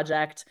bond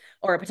project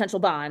or a potential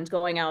bond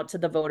going out to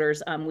the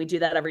voters. We do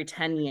that every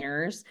 10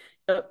 years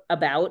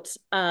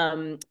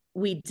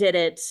we did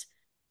it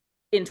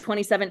in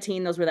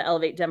 2017. Those were the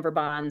Elevate Denver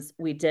bonds.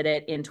 We did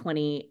it in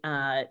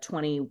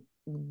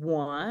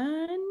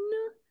 2021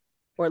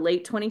 or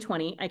late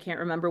 2020. I can't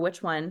remember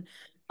which one.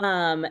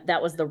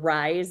 That was the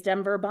Rise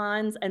Denver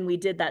bonds. And we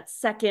did that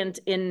second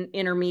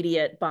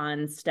intermediate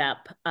bond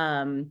step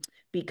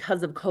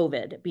because of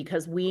COVID,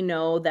 because we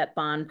know that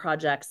bond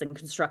projects and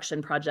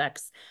construction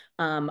projects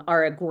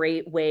are a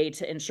great way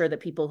to ensure that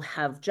people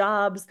have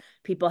jobs,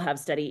 people have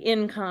steady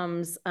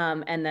incomes,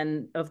 and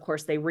then, of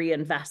course, they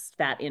reinvest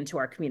that into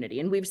our community.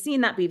 And we've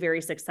seen that be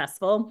very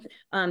successful.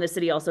 The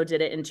city also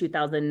did it in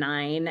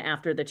 2009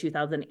 after the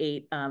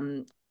 2008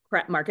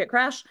 market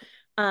crash.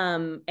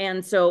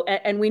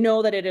 And we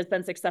know that it has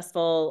been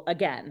successful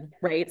again,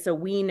 right? So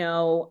we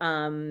know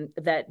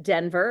that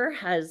Denver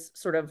has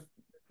sort of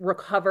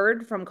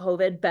recovered from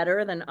COVID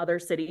better than other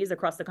cities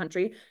across the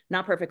country,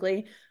 not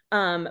perfectly,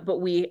 but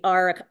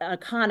our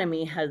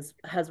economy has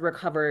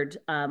recovered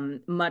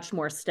much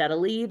more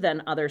steadily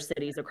than other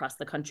cities across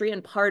the country,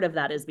 and part of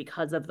that is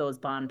because of those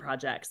bond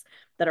projects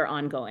that are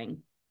ongoing.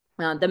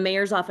 The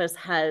mayor's office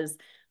has,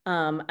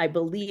 I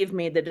believe,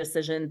 made the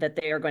decision that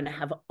they are going to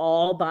have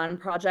all bond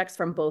projects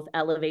from both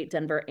Elevate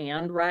Denver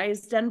and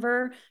Rise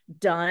Denver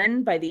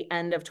done by the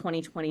end of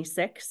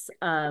 2026.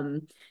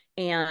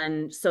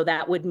 And so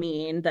that would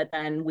mean that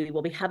then we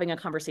will be having a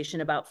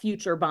conversation about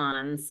future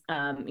bonds,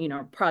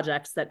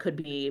 projects that could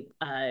be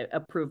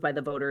approved by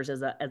the voters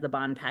as a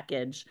bond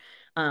package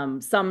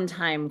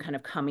sometime kind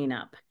of coming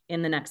up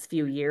in the next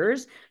few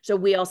years. So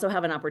we also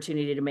have an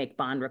opportunity to make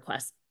bond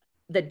requests.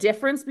 The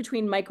difference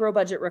between micro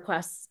budget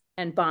requests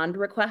and bond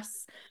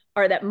requests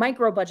are that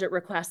micro budget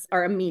requests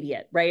are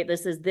immediate, right?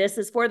 This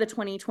is for the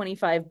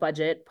 2025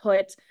 budget.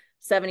 Put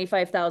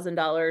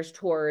 $75,000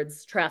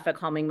 towards traffic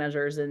calming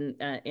measures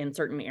in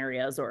certain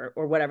areas or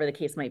whatever the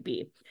case might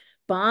be.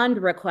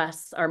 Bond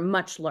requests are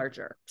much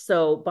larger.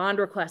 So bond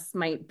requests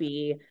might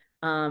be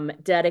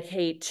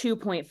dedicate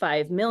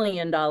 $2.5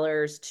 million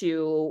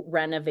to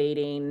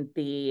renovating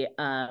the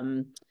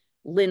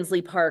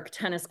Lindsley Park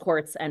tennis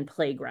courts and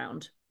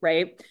playground,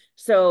 right?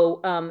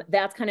 So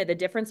that's kind of the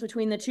difference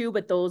between the two,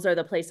 but those are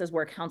the places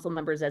where council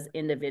members as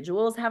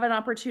individuals have an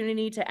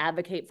opportunity to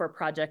advocate for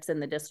projects in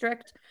the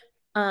district.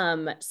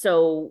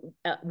 So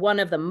one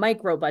of the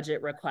micro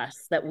budget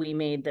requests that we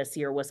made this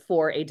year was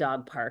for a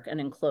dog park, an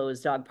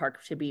enclosed dog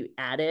park to be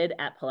added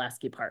at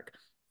Pulaski Park,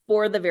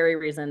 for the very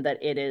reason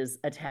that it is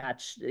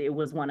attached. It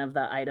was one of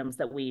the items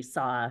that we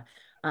saw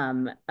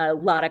a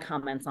lot of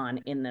comments on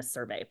in this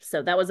survey.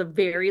 So that was a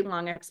very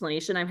long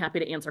explanation. I'm happy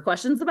to answer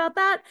questions about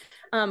that,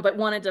 but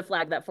wanted to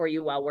flag that for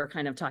you while we're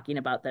kind of talking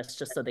about this,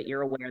 just so that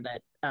you're aware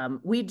that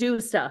we do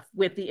stuff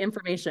with the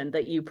information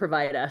that you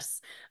provide us.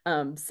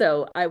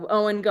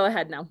 Owen, go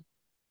ahead now.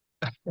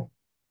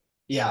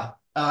 Yeah,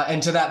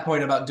 and to that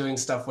point about doing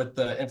stuff with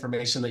the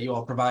information that you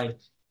all provide,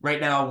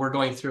 right now we're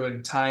going through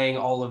and tying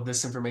all of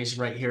this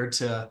information right here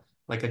to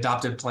like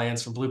adopted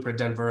plans from Blueprint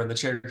Denver and the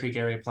Cherry Creek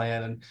area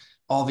plan and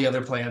all the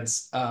other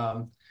plans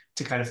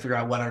to kind of figure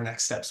out what our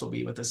next steps will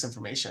be with this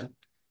information.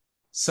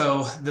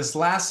 So this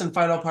last and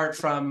final part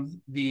from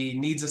the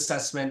needs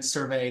assessment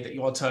survey that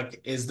you all took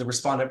is the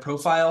respondent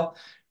profile.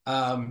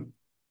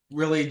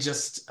 Really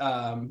just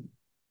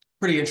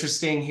pretty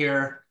interesting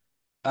here.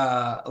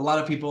 A lot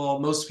of people,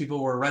 most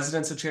people were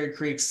residents of Cherry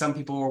Creek, some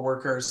people were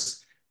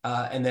workers,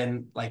 and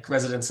then like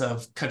residents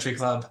of Country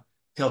Club,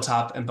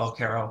 Hilltop, and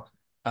Belcaro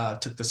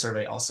took the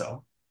survey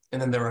also. And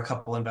then there were a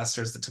couple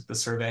investors that took the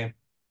survey.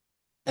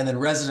 And then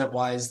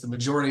resident-wise, the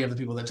majority of the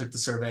people that took the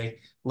survey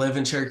live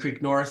in Cherry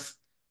Creek North,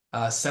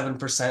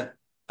 7%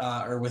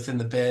 are within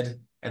the bid,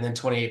 and then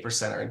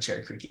 28% are in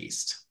Cherry Creek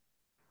East.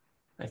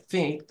 I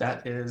think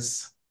that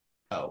is,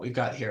 we've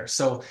got here.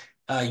 So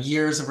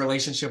years of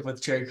relationship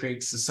with Cherry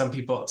Creek. So some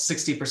people,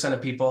 60%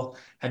 of people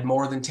had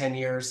more than 10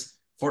 years,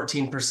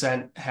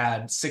 14%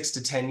 had 6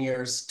 to 10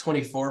 years,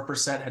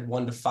 24% had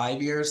 1 to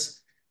 5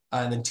 years,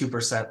 and then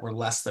 2% were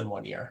less than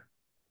 1 year.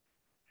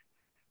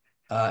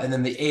 And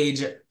then the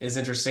age is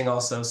interesting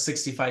also,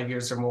 65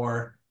 years or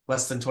more,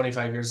 less than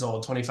 25 years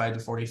old, 25 to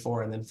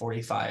 44, and then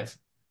 45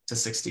 to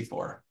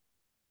 64.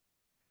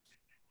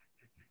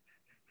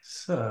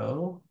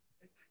 So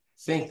I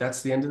think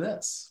that's the end of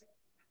this.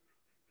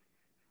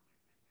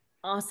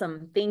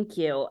 Awesome. Thank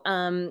you.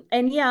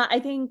 And yeah, I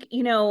think,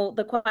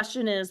 the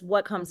question is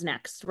what comes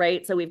next,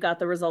 right? So we've got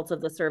the results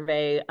of the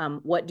survey.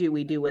 What do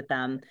we do with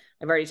them?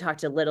 I've already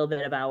talked a little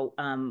bit about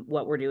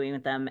what we're doing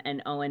with them.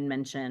 And Owen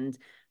mentioned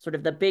sort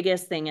of the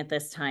biggest thing at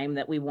this time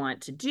that we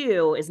want to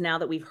do is, now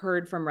that we've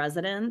heard from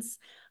residents,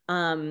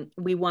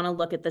 we want to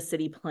look at the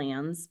city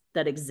plans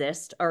that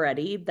exist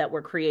already, that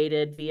were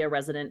created via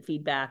resident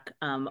feedback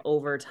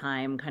over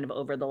time, kind of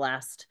over the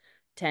last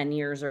 10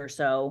 years or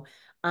so,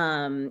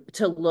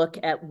 to look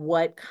at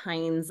what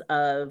kinds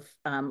of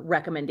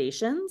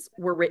recommendations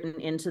were written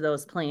into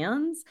those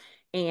plans,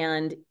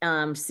 and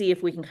see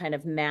if we can kind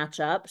of match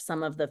up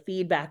some of the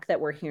feedback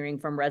that we're hearing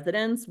from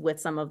residents with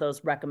some of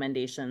those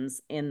recommendations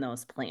in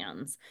those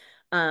plans.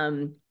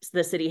 So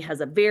the city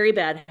has a very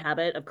bad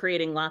habit of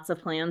creating lots of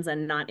plans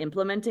and not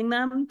implementing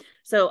them.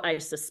 So I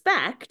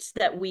suspect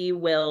that we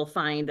will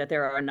find that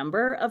there are a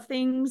number of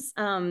things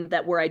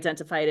that were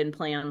identified in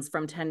plans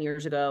from 10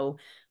 years ago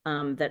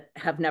that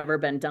have never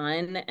been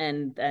done,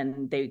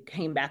 and they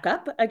came back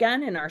up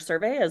again in our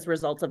survey as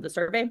results of the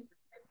survey.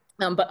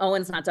 But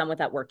Owen's not done with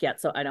that work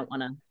yet, so I don't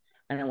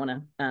want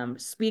to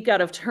speak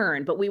out of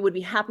turn, but we would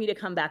be happy to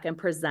come back and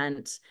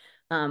present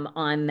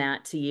on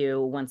that to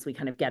you once we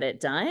kind of get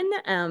it done,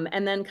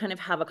 and then kind of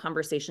have a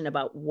conversation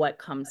about what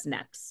comes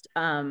next.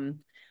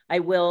 I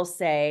will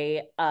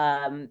say,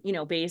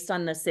 based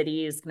on the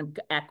city's kind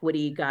of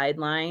equity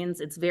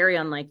guidelines, it's very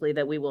unlikely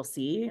that we will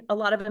see a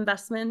lot of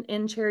investment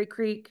in Cherry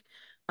Creek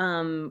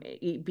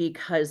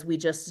because we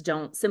just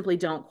simply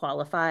don't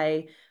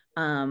qualify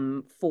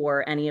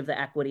for any of the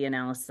equity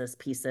analysis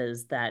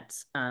pieces that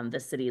the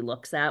city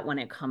looks at when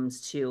it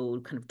comes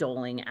to kind of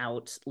doling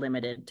out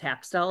limited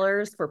tax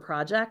dollars for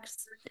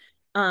projects.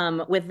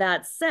 With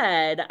that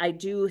said, I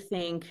do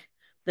think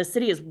the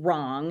city is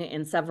wrong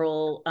in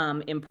several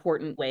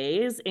important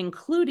ways,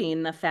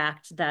 including the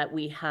fact that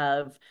we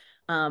have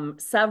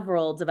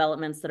several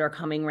developments that are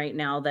coming right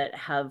now that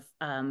have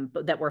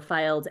that were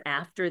filed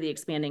after the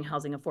expanding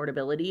housing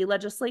affordability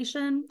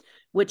legislation,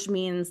 which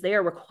means they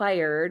are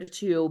required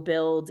to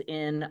build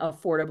in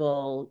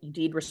affordable,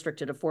 deed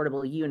restricted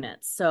affordable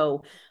units.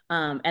 So,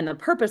 and the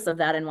purpose of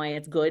that and why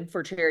it's good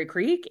for Cherry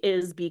Creek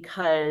is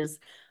because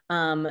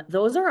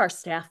those are our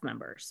staff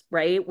members,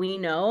 right? We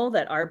know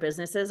that our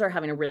businesses are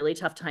having a really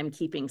tough time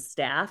keeping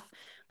staff.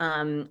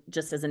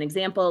 Just as an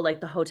example, like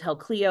the Hotel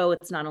Clio,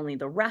 it's not only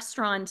the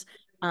restaurant,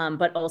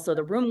 but also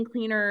the room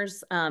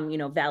cleaners, you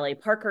know, valet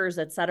parkers,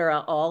 et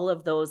cetera, all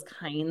of those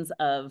kinds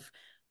of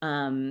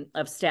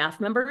staff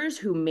members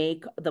who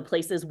make the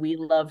places we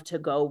love to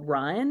go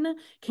run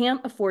can't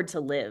afford to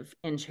live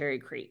in Cherry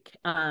Creek.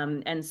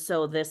 And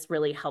so this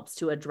really helps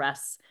to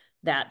address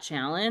that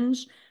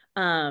challenge.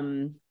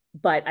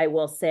 But I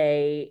will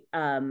say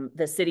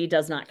the city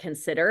does not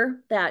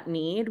consider that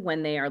need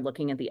when they are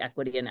looking at the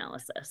equity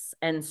analysis.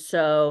 And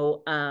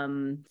so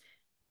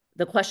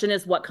the question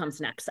is, what comes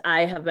next?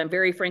 I have been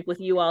very frank with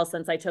you all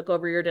since I took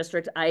over your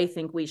district. I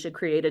think we should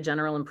create a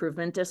general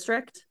improvement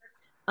district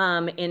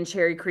in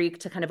Cherry Creek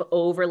to kind of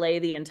overlay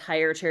the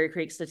entire Cherry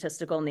Creek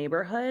statistical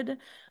neighborhood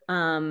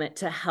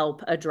to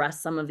help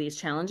address some of these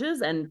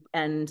challenges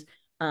and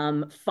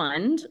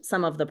fund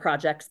some of the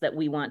projects that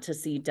we want to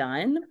see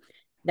done.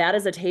 That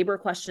is a Tabor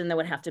question that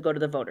would have to go to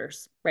the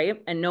voters,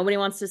 right? And nobody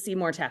wants to see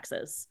more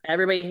taxes.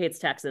 Everybody hates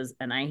taxes,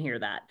 and I hear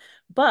that.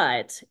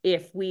 But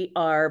if we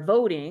are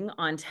voting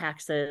on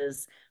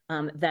taxes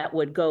that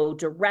would go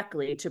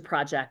directly to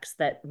projects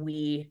that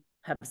we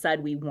have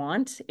said we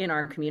want in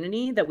our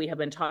community, that we have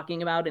been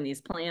talking about in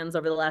these plans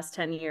over the last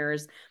 10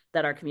 years,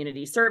 that our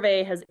community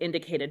survey has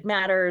indicated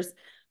matters,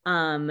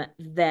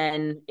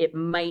 then it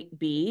might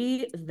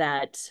be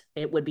that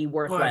it would be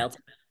worthwhile to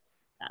that.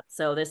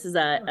 So this is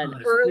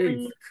an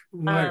early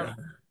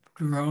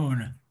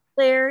drone.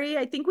 Larry,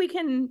 I think we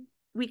can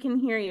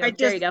hear you.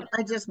 There you go.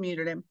 I just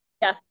muted him.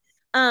 Yeah.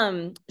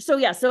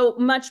 So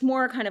much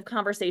more kind of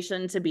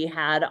conversation to be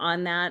had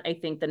on that. I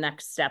think the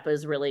next step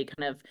is really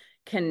kind of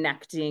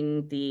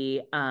connecting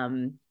the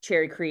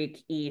Cherry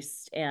Creek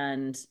East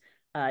and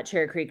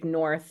Cherry Creek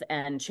North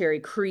and Cherry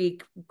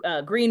Creek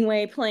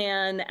Greenway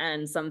plan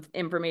and some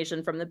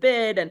information from the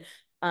bid and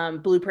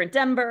Blueprint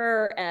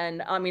Denver.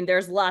 And I mean,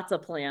 there's lots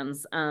of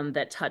plans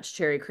that touch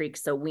Cherry Creek.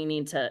 So we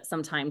need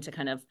some time to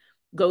kind of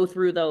go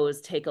through those,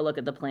 take a look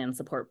at the plan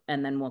support,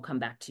 and then we'll come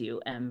back to you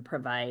and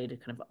provide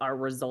kind of our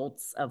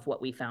results of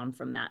what we found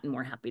from that. And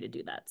we're happy to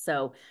do that.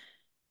 So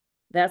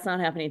that's not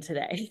happening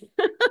today.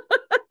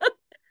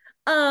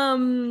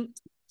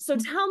 So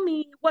tell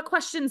me, what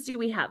questions do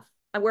we have?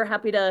 We're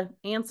happy to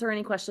answer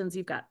any questions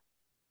you've got.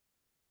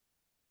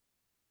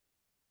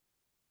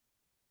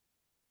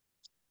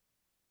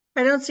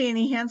 I don't see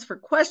any hands for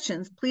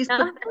questions. Please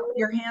put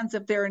your hands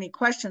if there are any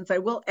questions. I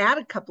will add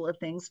a couple of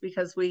things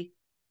because we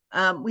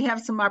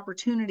have some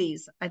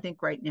opportunities, I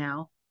think, right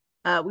now.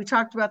 We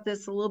talked about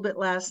this a little bit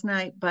last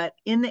night, but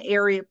in the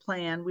area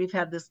plan, we've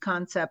had this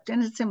concept,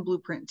 and it's in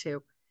Blueprint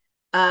too,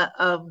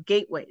 of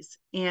gateways.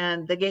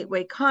 And the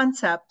gateway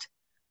concept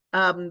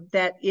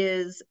that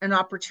is an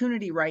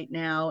opportunity right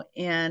now.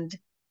 And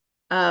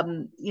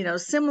you know,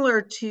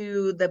 similar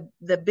to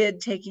the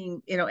bid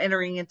taking, you know,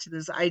 entering into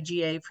this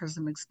IGA for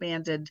some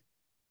expanded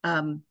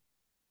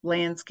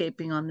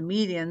landscaping on the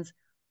medians,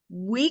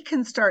 we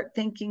can start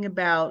thinking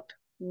about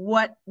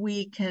what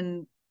we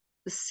can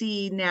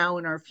see now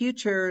in our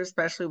future,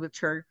 especially with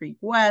Cherry Creek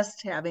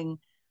West, having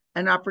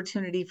an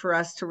opportunity for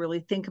us to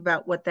really think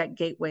about what that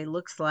gateway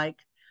looks like.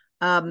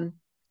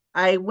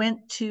 I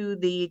went to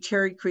the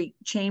Cherry Creek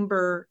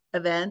Chamber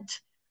event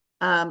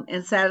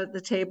and sat at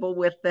the table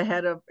with the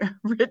head of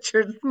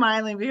Richard,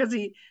 smiling because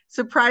he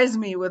surprised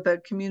me with a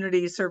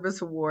community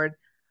service award.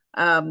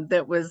 I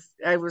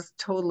was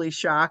totally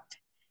shocked.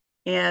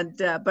 And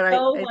but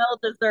well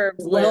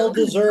deserved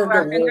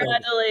award.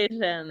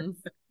 Congratulations.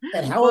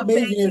 And how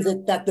amazing is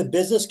it that the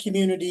business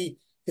community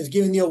is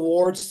giving the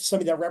awards to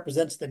somebody that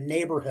represents the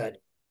neighborhood?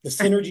 The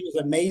synergy is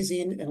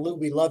amazing, and Lou,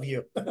 we love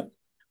you.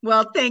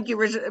 Well, thank you,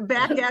 Richard.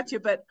 Back at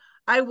you, but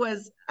I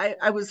was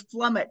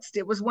flummoxed.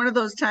 It was one of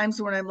those times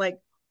when I'm like,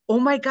 oh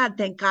my God,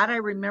 thank God I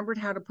remembered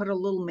how to put a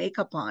little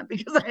makeup on,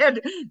 because I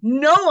had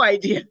no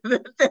idea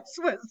that this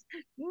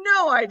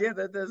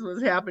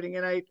was happening.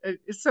 And I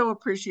so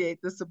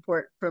appreciate the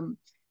support from,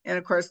 and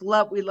of course,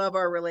 we love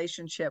our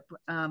relationship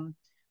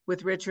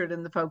with Richard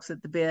and the folks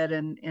at the bid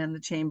and the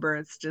chamber.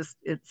 It's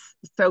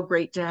so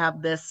great to have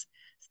this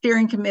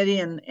steering committee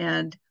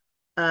and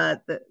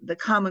the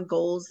common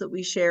goals that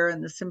we share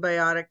and the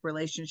symbiotic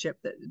relationship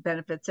that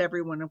benefits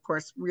everyone, of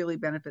course, really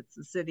benefits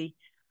the city.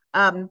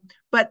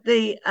 But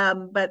the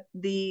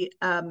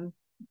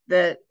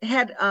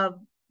head of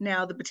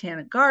now the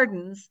Botanic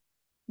Gardens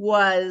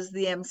was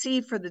the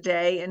MC for the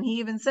day. And he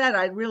even said,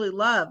 I'd really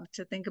love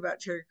to think about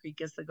Cherry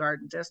Creek as the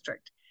garden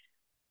district.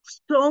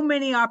 So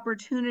many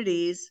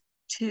opportunities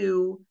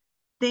to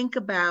think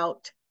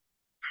about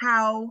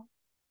how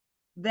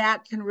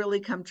that can really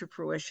come to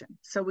fruition.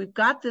 So we've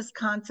got this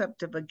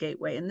concept of a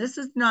gateway, and this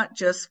is not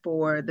just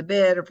for the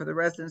bid or for the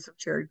residents of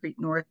Cherry Creek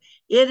North.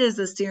 It is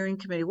a steering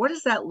committee. What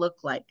does that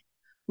look like?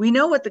 We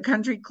know what the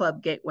country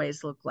club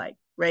gateways look like,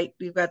 right?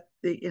 We've got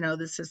the,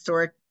 this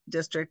historic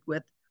district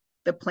with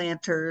the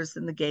planters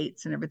and the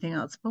gates and everything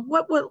else. But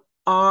what will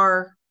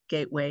our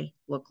gateway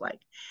look like?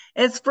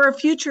 It's for a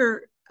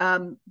future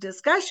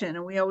discussion,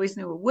 and we always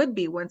knew it would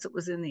be once it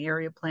was in the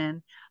area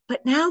plan.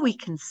 But now we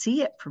can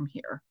see it from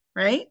here,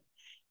 right?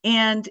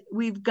 And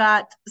we've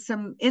got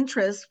some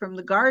interest from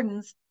the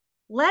gardens.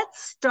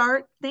 Let's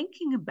start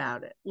thinking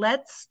about it.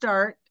 Let's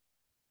start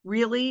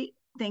really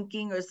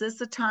thinking, is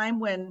this a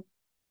time when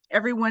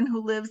everyone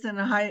who lives in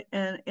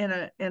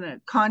a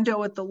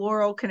condo at the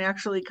Laurel can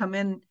actually come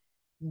in,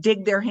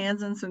 dig their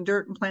hands in some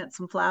dirt and plant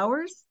some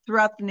flowers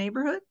throughout the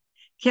neighborhood?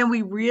 Can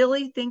we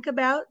really think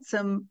about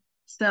some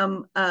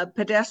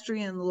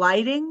pedestrian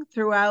lighting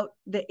throughout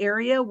the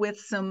area with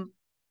some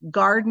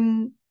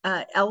garden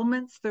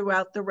elements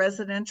throughout the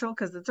residential,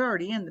 because it's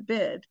already in the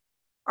bid?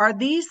 Are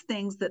these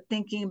things that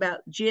thinking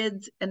about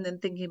JIDs and then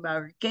thinking about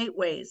our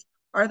gateways,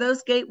 are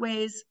those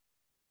gateways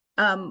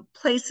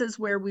places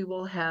where we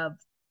will have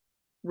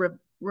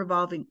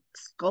revolving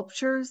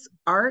sculptures,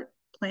 art,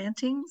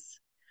 plantings?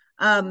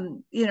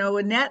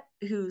 Annette,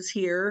 who's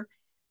here,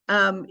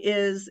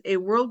 is a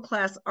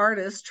world-class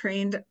artist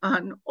trained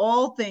on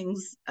all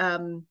things.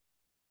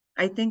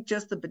 I think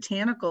just the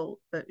botanical,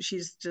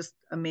 she's just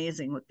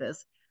amazing with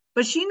this.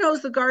 But she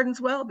knows the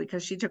gardens well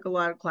because she took a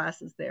lot of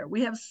classes there.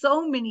 We have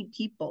so many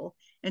people,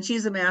 and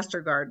she's a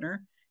master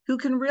gardener, who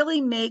can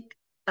really make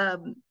a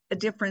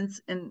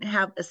difference and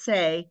have a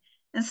say.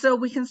 And so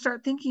we can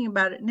start thinking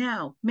about it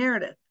now.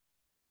 Meredith.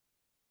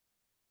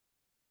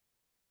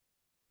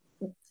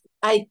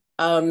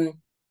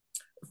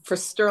 For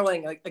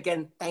Sterling,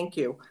 again, thank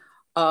you.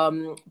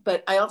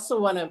 But I also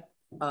want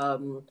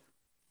to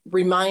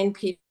remind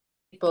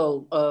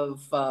people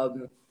of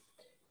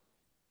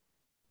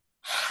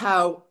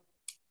how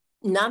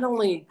not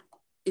only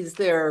is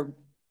there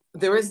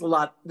is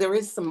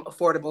some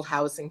affordable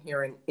housing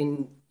here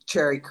in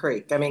Cherry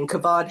Creek. I mean,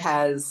 Kavod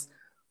has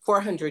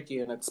 400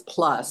 units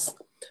plus,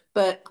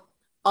 but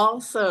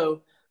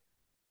also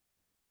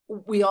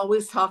we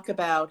always talk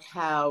about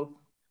how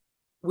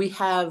we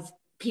have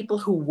people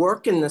who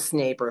work in this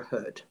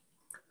neighborhood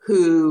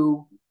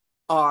who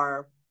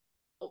are,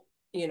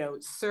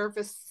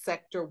 service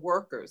sector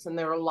workers, and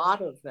there are a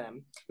lot of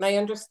them. And I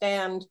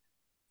understand,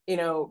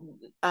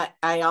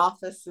 I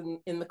office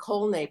in the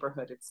Cole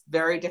neighborhood. It's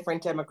very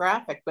different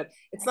demographic, but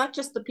it's not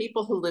just the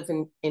people who live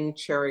in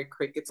Cherry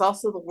Creek. It's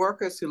also the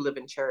workers who live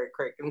in Cherry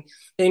Creek. And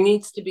there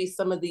needs to be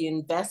some of the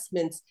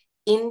investments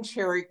in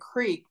Cherry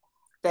Creek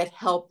that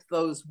help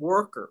those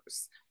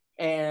workers.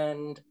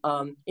 And,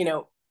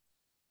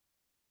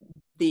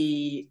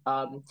 the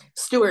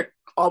Stuart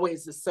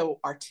always is so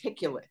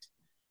articulate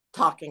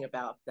talking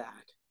about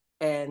that.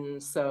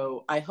 And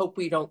so I hope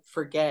we don't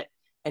forget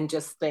and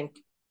just think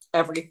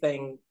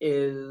everything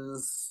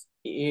is,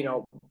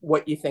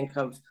 what you think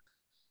of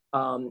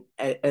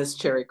as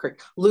Cherry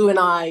Creek. Lou and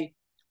I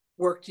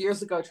worked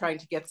years ago trying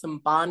to get some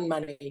bond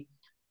money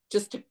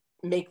just to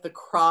make the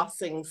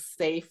crossing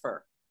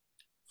safer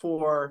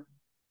for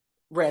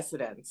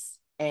residents.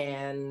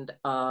 And,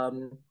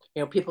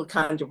 people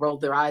kind of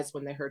rolled their eyes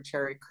when they heard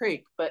Cherry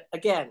Creek. But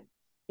again,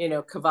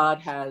 Kavod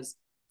has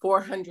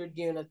 400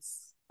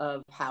 units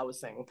of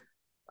housing,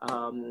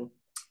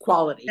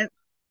 quality,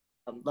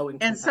 low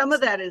income. And some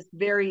of that is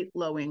very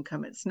low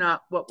income. It's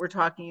not what we're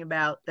talking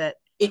about that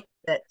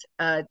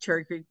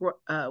Cherry Creek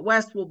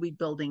West will be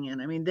building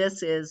in. I mean,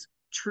 this is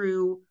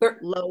true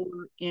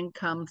lower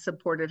income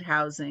supported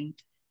housing.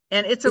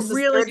 And it's a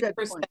really good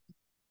point.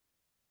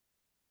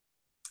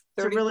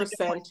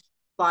 30%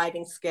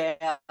 sliding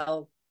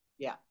scale.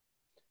 Yeah.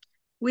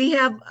 We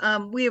have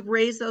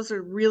raised, those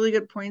are really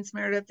good points,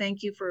 Meredith.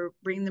 Thank you for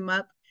bringing them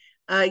up.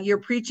 You're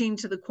preaching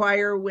to the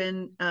choir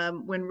when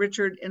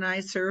Richard and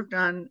I served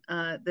on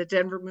the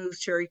Denver Moves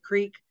Cherry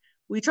Creek.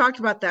 We talked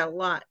about that a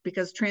lot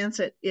because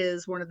transit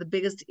is one of the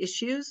biggest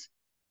issues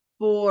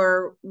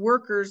for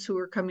workers who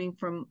are coming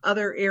from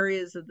other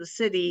areas of the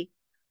city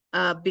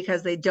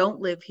because they don't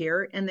live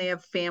here and they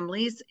have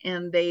families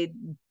and they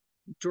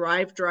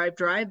drive.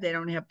 They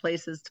don't have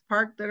places to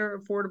park that are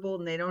affordable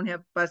and they don't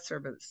have bus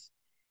service.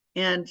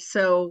 And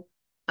so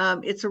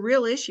it's a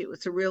real issue.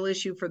 It's a real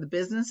issue for the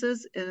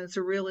businesses and it's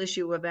a real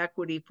issue of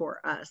equity for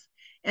us.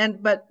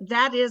 But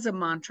that is a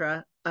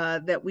mantra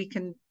that we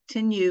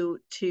continue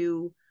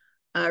to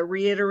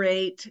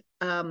reiterate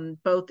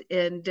both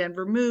in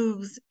Denver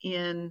Moves,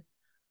 in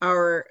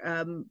our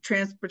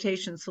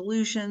transportation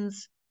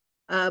solutions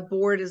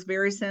board is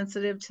very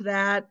sensitive to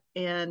that.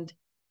 And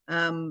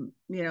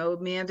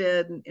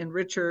Amanda and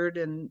Richard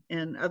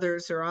and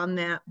others are on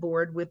that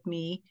board with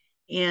me.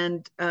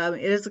 And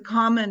it is a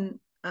common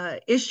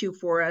issue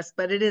for us,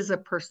 but it is a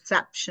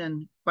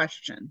perception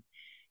question.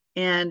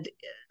 And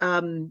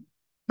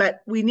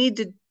but we need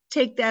to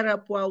take that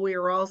up while we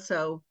are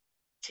also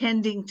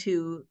tending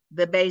to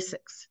the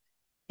basics.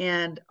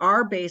 And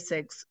our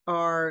basics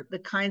are the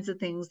kinds of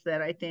things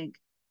that I think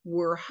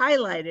were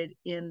highlighted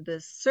in the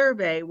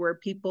survey, where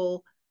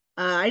people,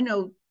 I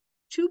know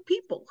 2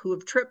 people who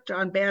have tripped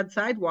on bad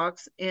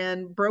sidewalks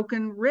and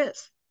broken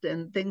wrists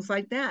and things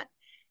like that.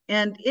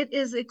 And it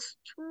is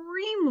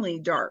extremely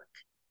dark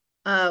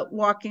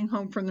walking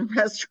home from the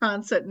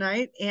restaurants at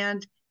night.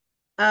 And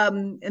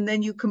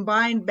then you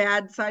combine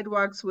bad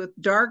sidewalks with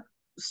dark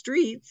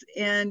streets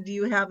and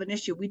you have an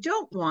issue. We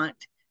don't want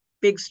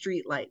big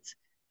street lights.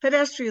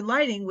 Pedestrian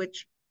lighting,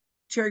 which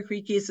Cherry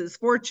Creek East is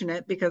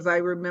fortunate, because I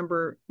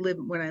remember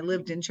when I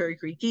lived in Cherry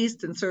Creek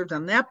East and served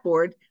on that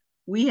board,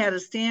 we had a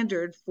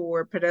standard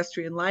for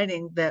pedestrian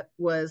lighting that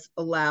was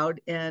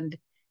allowed and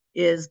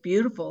is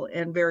beautiful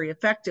and very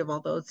effective,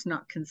 although it's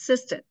not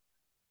consistent.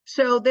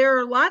 So there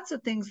are lots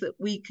of things that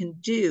we can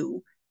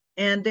do,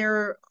 and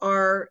there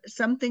are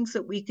some things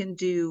that we can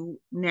do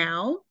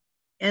now,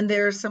 and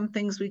there are some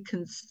things we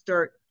can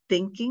start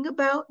thinking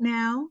about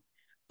now,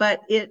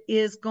 but it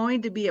is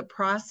going to be a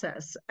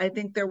process. I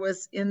think there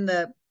was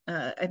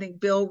I think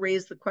Bill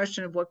raised the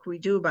question of what can we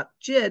do about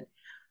JID.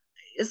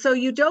 So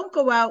you don't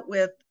go out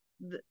with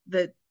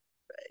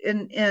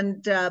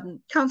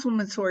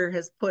Councilwoman Sawyer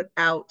has put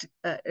out,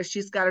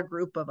 she's got a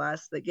group of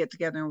us that get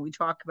together and we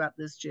talk about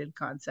this JID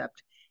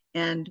concept,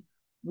 and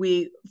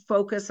we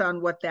focus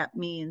on what that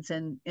means.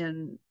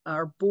 And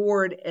our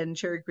board and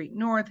Cherry Creek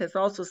North has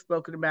also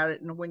spoken about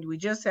it. And when we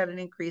just had an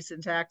increase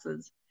in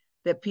taxes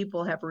that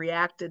people have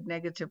reacted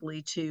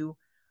negatively to,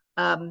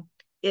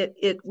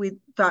 we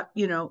thought,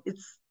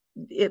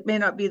 it may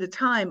not be the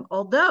time,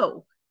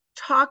 although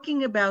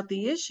talking about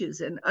the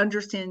issues and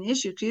understanding the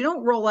issues, you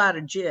don't roll out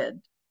a JID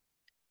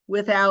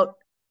without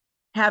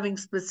having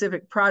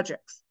specific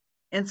projects.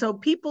 And so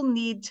people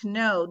need to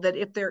know that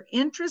if they're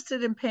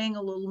interested in paying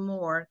a little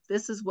more,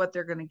 this is what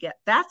they're going to get.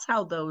 That's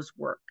how those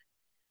work.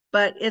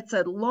 But it's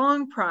a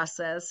long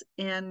process.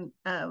 And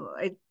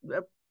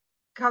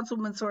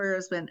Councilwoman Sawyer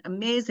has been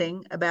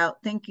amazing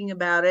about thinking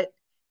about it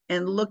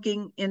and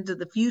looking into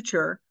the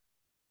future.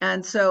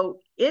 And so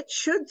it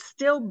should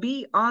still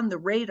be on the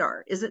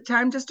radar. Is it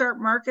time to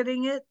start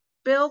marketing it,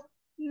 Bill?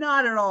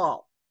 Not at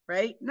all,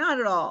 right? Not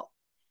at all.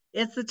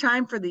 It's the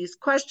time for these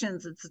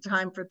questions. It's the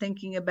time for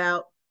thinking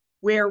about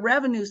where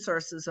revenue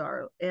sources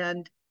are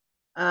and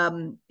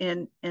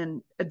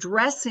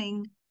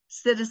addressing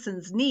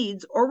citizens'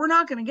 needs, or we're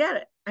not going to get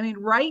it. I mean,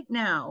 right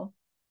now,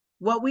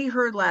 what we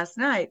heard last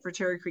night for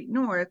Cherry Creek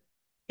North,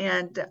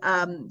 and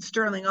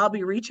Sterling, I'll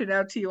be reaching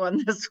out to you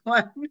on this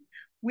one.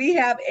 We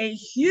have a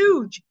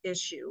huge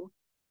issue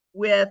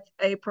with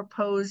a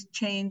proposed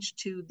change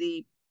to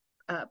the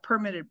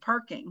permitted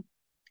parking.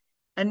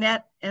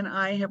 Annette and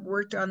I have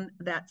worked on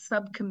that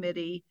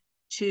subcommittee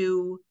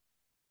to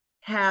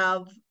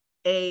have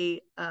a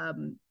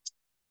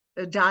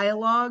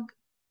dialogue,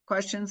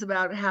 questions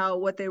about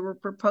what they were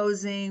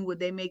proposing. Would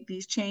they make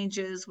these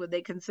changes? Would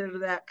they consider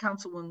that?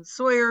 Councilwoman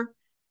Sawyer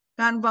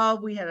got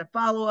involved. We had a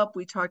follow-up.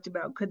 We talked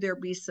about, could there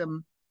be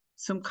some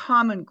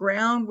common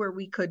ground where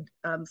we could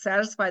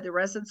satisfy the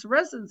residents. The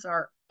residents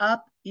are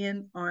up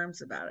in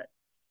arms about it.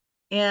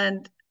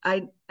 And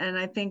I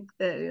think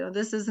that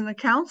this isn't a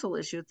council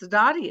issue, it's a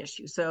Dottie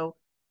issue. So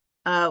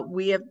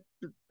we have,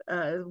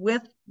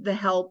 with the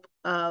help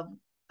of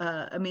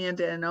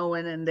Amanda and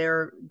Owen and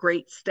their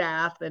great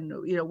staff, and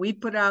we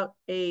put out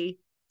a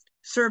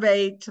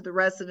survey to the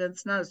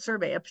residents, not a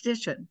survey, a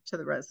petition to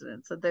the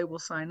residents that they will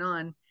sign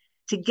on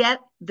to get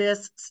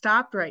this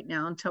stopped right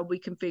now until we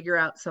can figure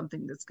out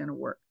something that's going to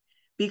work.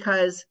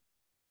 Because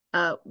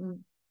the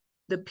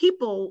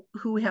people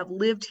who have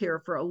lived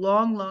here for a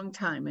long, long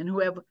time and who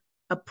have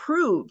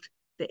approved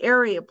the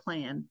area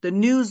plan, the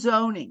new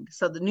zoning.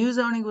 So the new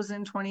zoning was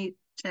in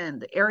 2010,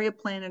 the area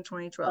plan in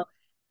 2012,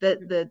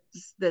 the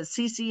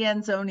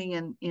CCN zoning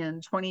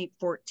in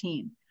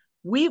 2014.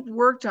 We've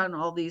worked on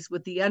all these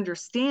with the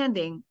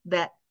understanding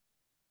that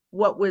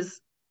what was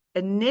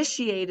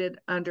initiated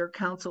under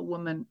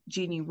Councilwoman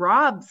Jeannie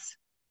Robbs,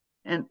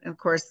 and of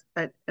course,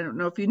 I don't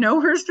know if you know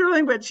her,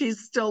 Sterling, but she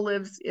still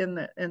lives in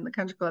the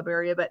country club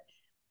area. But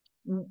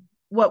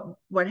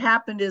what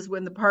happened is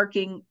when the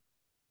parking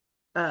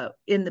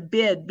in the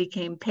bid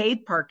became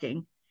paid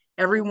parking,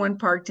 everyone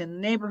parked in the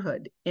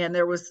neighborhood, and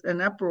there was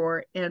an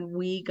uproar, and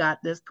we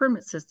got this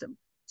permit system.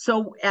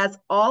 So as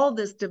all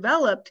this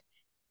developed,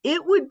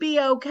 it would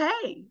be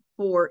okay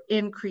for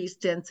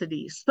increased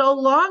density so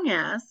long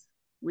as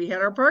we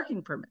had our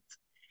parking permits.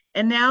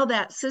 And now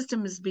that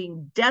system is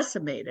being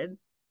decimated.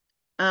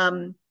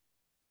 And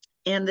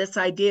this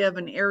idea of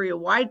an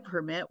area-wide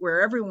permit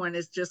where everyone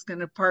is just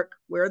going to park,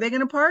 where are they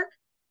going to park?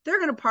 They're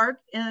going to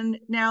park in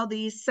now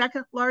the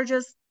second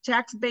largest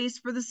tax base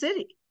for the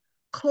city,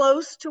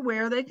 close to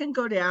where they can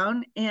go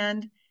down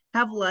and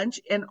have lunch.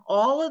 And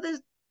all of the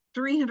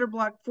 300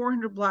 block,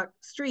 400 block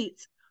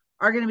streets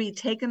are going to be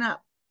taken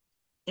up.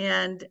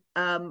 And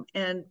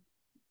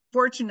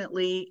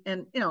fortunately,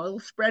 and it'll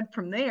spread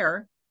from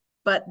there,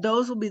 but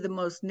those will be the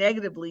most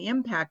negatively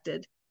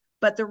impacted.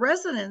 But the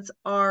residents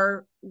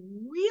are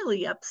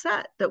really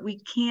upset that we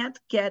can't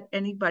get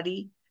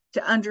anybody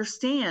to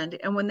understand.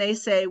 And when they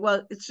say,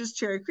 well, it's just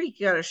Cherry Creek,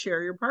 you got to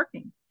share your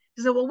parking.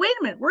 You say, well, wait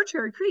a minute, we're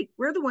Cherry Creek.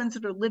 We're the ones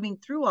that are living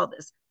through all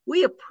this.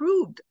 We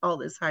approved all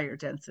this higher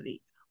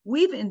density.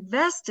 We've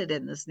invested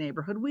in this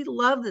neighborhood. We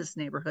love this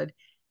neighborhood.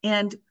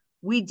 And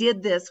we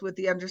did this with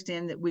the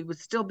understanding that we would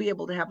still be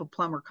able to have a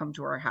plumber come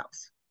to our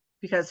house.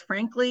 Because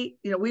frankly,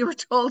 we were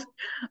told,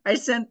 I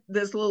sent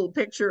this little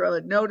picture of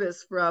a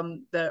notice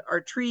from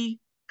our tree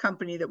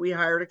company that we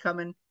hire to come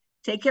and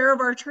take care of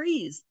our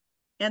trees.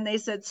 And they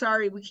said,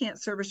 sorry, we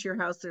can't service your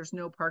house. There's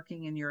no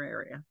parking in your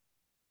area.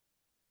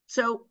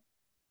 So,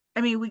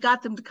 I mean, we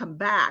got them to come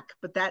back,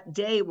 but that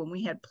day when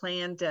we had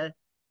planned to,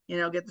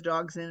 get the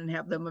dogs in and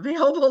have them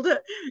available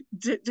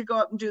to go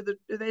up and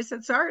they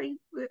said, sorry,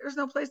 there's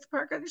no place to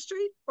park on the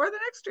street or the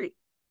next street.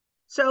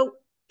 So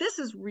this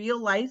is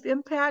real life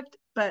impact,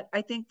 but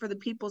I think for the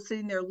people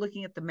sitting there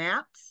looking at the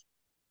maps,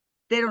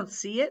 they don't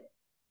see it,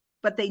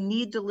 but they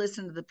need to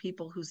listen to the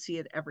people who see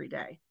it every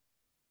day.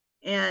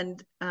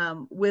 And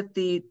with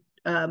the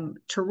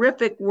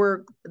terrific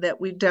work that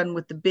we've done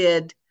with the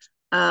bid,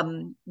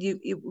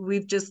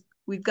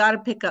 we've got to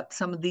pick up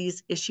some of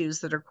these issues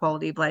that are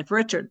quality of life.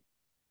 Richard.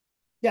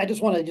 Yeah, I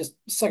just want to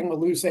second what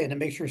Lou's saying and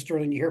make sure,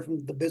 Sterling, you hear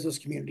from the business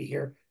community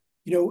here.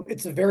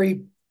 It's a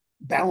very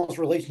balanced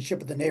relationship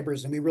with the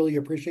neighbors, and we really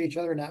appreciate each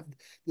other and have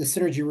the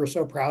synergy we're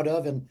so proud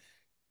of. And,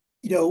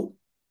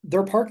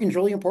 their parking is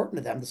really important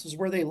to them. This is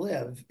where they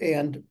live.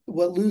 And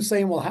what Lou's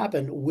saying will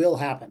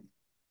happen.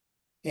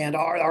 And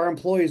our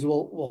employees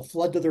will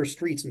flood to their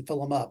streets and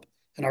fill them up.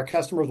 And our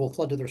customers will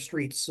flood to their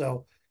streets.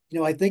 So,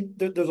 I think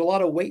there's a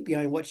lot of weight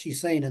behind what she's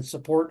saying and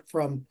support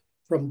from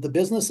the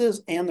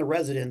businesses and the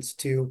residents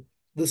to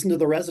listen to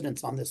the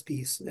residents on this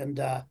piece. And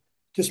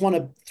just want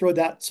to throw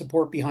that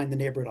support behind the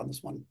neighborhood on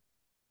this one.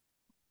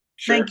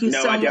 Sure. Thank you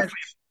so much.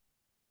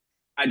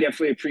 I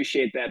definitely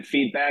appreciate that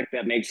feedback.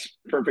 That makes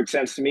perfect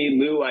sense to me.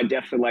 Lou, I'd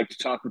definitely like to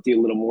talk with you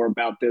a little more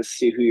about this,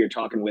 see who you're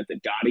talking with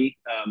at Dottie,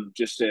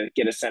 just to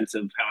get a sense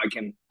of how I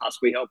can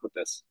possibly help with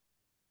this.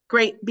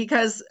 Great,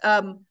 because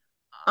on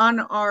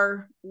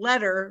our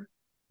letter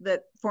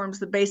that forms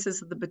the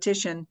basis of the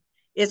petition,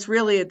 it's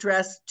really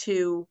addressed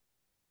to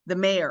the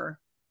mayor,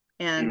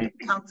 and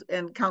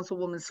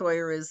Councilwoman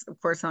Sawyer is, of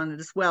course, on it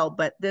as well.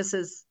 But this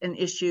is an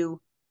issue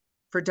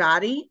for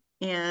Dottie,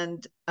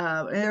 and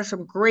there's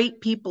some great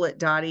people at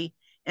Dottie.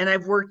 And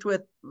I've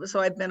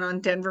been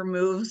on Denver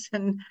Moves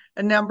and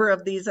a number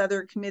of these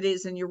other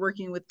committees, and you're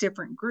working with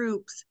different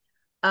groups.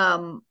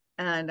 And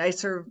I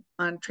serve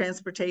on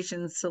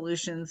transportation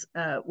solutions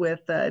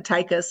with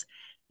Tychus.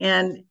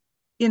 And,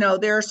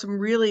 there are some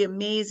really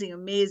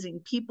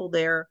amazing people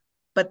there,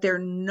 but they're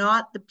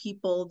not the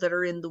people that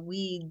are in the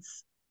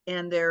weeds.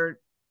 And they're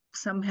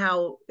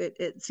somehow,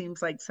 it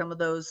seems like some of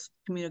those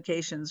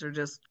communications are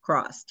just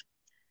crossed.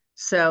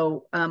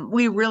 So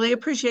we really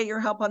appreciate your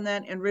help on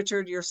that. And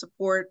Richard, your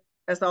support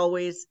as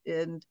always.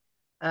 And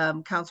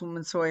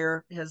Councilwoman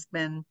Sawyer has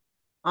been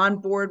on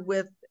board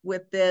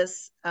with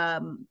this.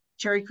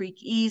 Cherry Creek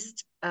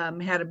East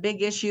had a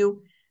big issue.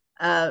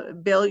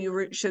 Bill,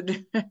 you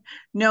should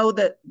know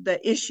that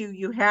the issue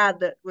you had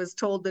that was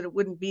told that it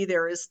wouldn't be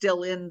there is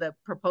still in the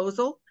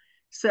proposal.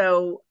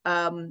 So,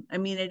 I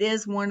mean, it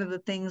is one of the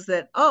things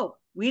that,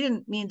 we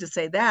didn't mean to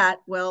say that.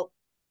 Well,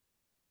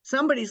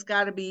 somebody's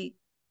got to be,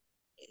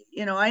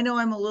 I know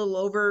I'm a little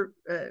over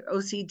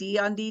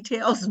OCD on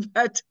details,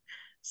 but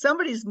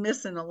somebody's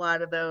missing a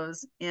lot of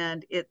those.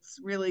 And it's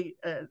really,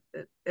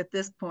 at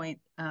this point,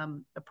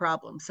 a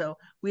problem. So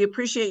we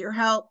appreciate your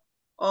help,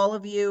 all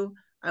of you.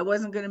 I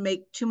wasn't going to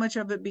make too much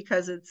of it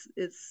because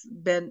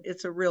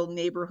it's a real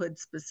neighborhood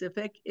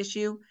specific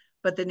issue,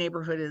 but the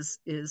neighborhood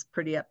is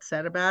pretty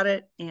upset about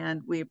it.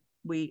 And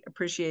we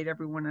appreciate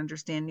everyone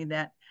understanding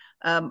that.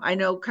 I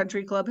know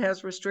Country Club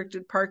has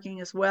restricted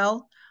parking as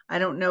well. I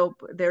don't know,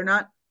 they're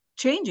not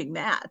changing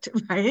that,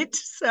 right?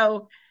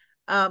 So,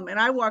 and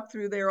I walk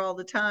through there all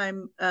the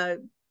time,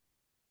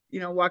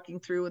 walking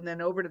through and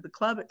then over to the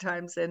club at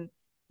times. And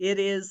it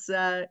is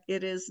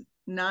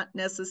not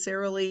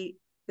necessarily,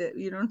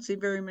 you don't see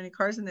very many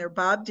cars in there.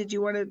 Bob, did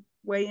you want to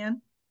weigh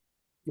in?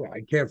 Well,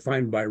 I can't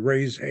find my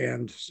raise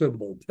hand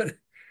symbol, but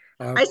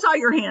I saw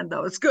your hand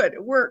though. It's good.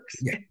 It works.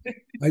 Yeah,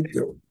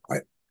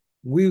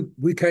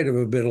 we kind of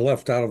have been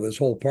left out of this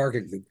whole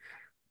parking thing.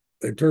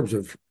 In terms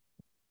of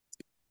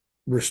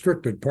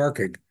restricted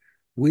parking,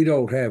 we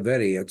don't have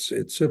any. It's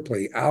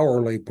simply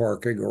hourly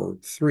parking, or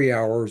 3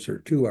 hours or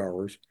 2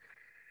 hours,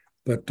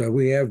 but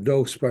we have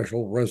no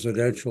special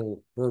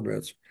residential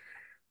permits,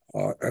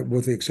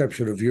 with the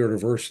exception of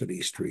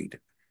University Street.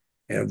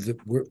 And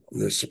the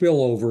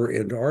spillover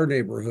into our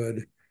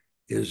neighborhood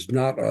is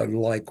not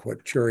unlike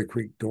what Cherry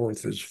Creek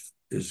North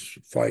is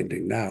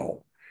finding now.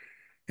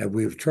 And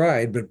we've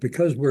tried, but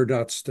because we're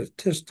not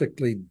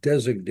statistically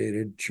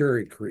designated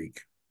Cherry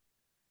Creek,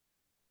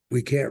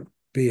 we can't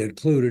be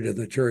included in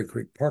the Cherry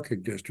Creek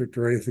Parking District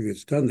or anything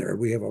that's done there.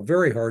 We have a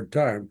very hard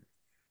time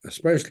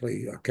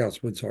especially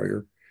Councilman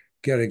Sawyer,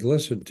 getting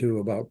listened to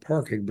about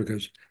parking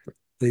because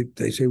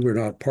they say we're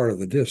not part of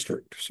the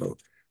district. So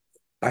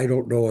I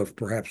don't know if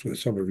perhaps with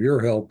some of your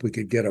help, we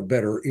could get a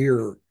better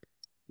ear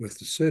with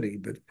the city,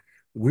 but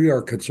we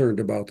are concerned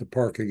about the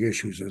parking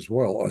issues as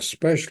well,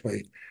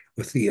 especially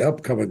with the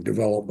upcoming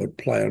development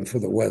plan for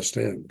the West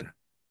End.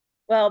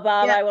 Well,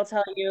 Bob, Yeah. I will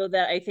tell you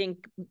that I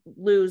think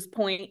Lou's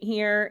point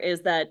here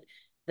is that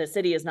the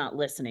city is not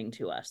listening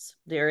to us.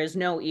 There is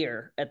no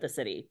ear at the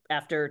city.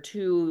 After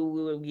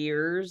 2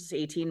 years,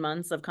 18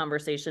 months of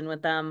conversation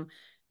with them,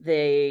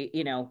 they,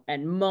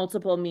 and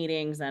multiple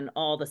meetings and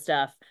all the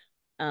stuff,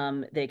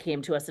 they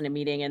came to us in a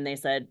meeting and they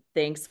said,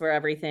 thanks for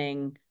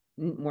everything.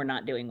 We're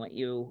not doing what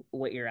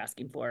you're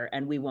asking for,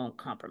 and we won't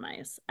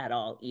compromise at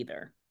all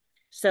either.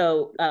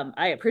 So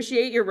I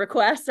appreciate your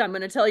request. I'm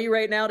going to tell you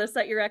right now to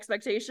set your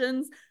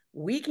expectations.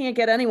 We can't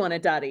get anyone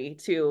at Dottie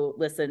to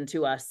listen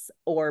to us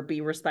or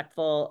be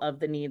respectful of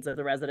the needs of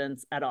the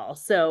residents at all.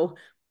 So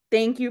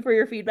thank you for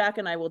your feedback,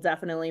 and we will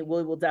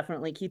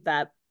definitely keep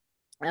that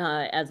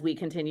as we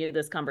continue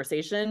this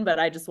conversation. But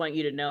I just want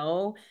you to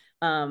know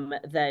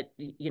that,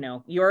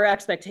 your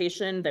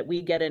expectation that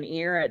we get an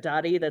ear at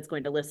Dottie that's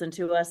going to listen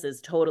to us is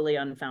totally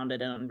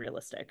unfounded and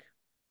unrealistic.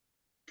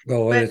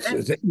 Well,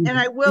 and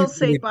I will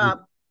say,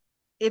 Bob,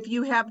 if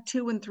you have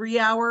 2 and 3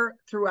 hour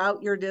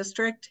throughout your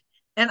district,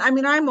 and I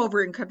mean, I'm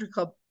over in Country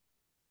Club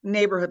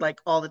neighborhood like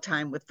all the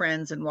time with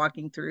friends and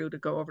walking through to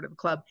go over to the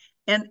club,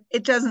 and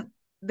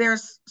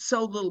there's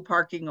so little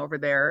parking over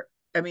there.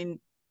 I mean,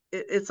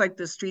 it's like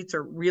the streets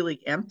are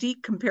really empty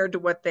compared to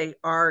what they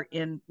are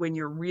when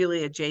you're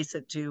really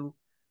adjacent to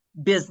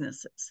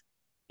businesses.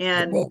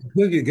 And well,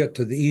 until you get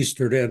to the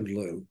eastern end,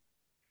 Lou,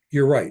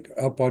 you're right.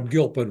 Up on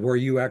Gilpin, where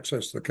you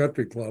access the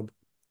country club,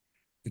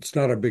 it's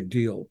not a big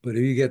deal. But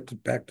if you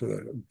get back to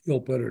the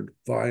Gilpin and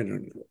Vine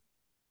and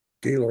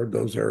Gaylord,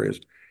 those areas,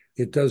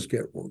 it does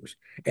get worse.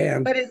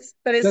 And but it's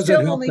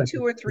still only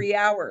 2 or 3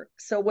 hour.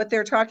 So what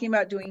they're talking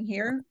about doing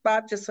here,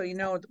 Bob, just so you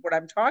know what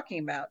I'm talking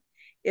about,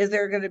 is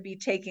they're going to be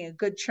taking a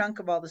good chunk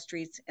of all the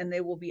streets and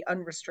they will be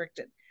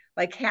unrestricted.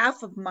 Like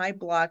half of my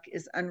block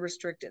is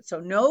unrestricted, so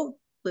no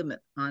limit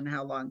on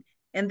how long.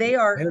 And they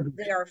are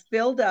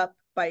filled up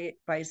by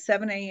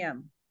 7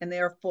 a.m. and they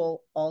are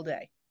full all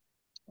day.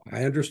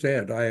 I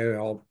understand.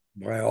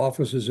 My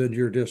office is in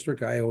your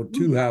district. I own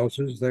 2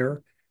 houses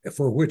there,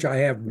 for which I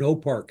have no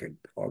parking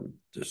on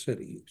the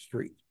city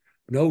street.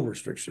 No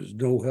restrictions,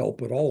 no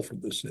help at all from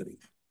the city.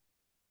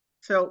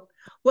 So,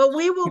 well,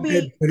 we will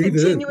be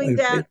continuing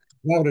that.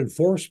 Without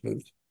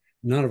enforcement,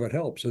 none of it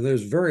helps. And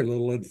there's very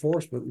little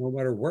enforcement no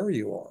matter where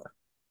you are.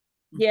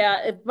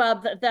 Yeah,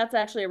 Bob, that's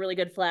actually a really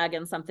good flag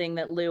and something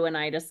that Lou and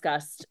I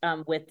discussed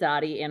with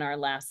Dottie in our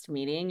last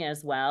meeting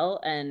as well.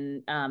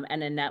 And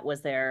Annette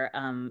was there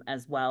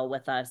as well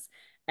with us.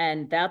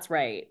 And that's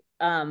right.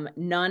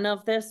 None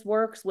of this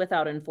works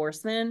without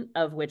enforcement,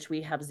 of which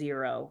we have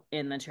 0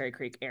 in the Cherry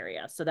Creek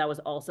area. So that was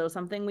also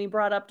something we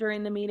brought up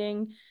during the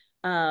meeting.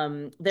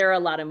 There are a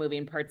lot of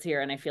moving parts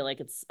here, and I feel like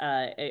it's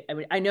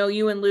I know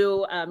you and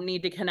Lou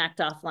need to connect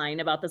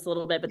offline about this a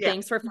little bit, but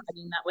thanks for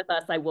flagging that with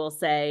us. I will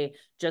say,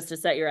 just to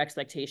set your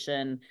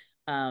expectation,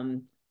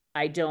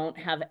 I don't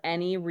have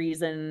any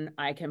reason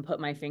I can put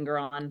my finger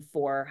on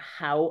for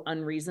how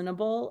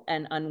unreasonable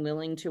and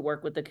unwilling to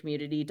work with the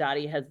community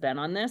Dottie has been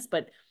on this,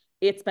 but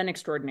it's been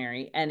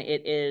extraordinary. And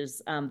it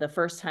is the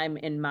first time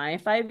in my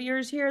 5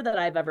 years here that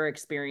I've ever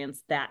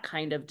experienced that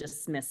kind of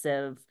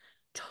dismissive,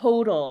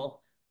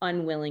 total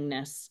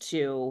unwillingness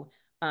to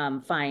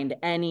find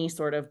any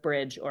sort of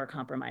bridge or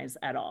compromise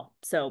at all.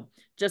 So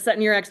just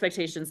setting your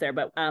expectations there.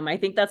 But I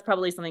think that's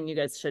probably something you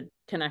guys should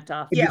connect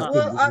off. Yeah,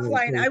 well,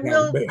 offline.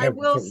 I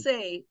will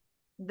say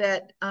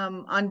that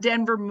on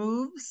Denver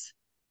Moves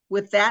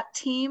with that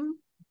team,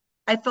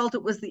 I felt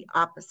it was the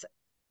opposite.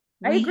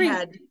 I agree. We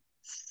had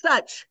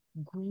such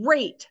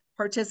great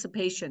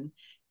participation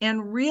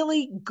and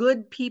really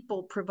good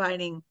people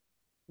providing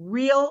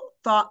real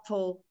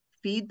thoughtful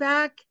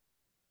feedback.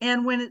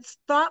 And when it's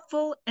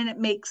thoughtful and it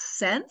makes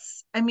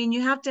sense, I mean,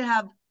 you have to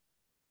have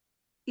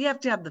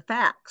the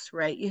facts,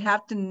 right? You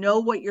have to know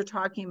what you're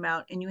talking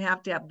about and you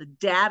have to have the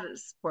data to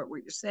support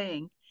what you're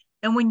saying.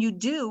 And when you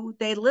do,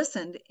 they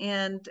listened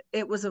and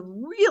it was a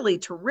really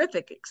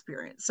terrific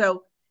experience.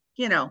 So,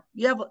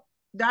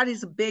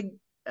 Dottie's a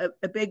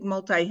big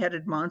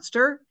multi-headed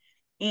monster.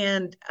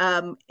 And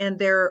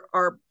there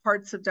are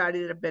parts of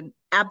Dottie that have been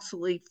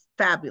absolutely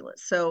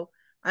fabulous. So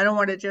I don't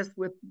want to just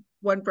with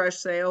one brush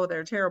say, oh,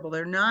 they're terrible.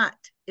 They're not.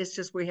 It's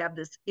just we have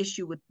this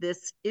issue with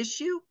this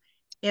issue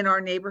in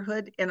our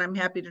neighborhood. And I'm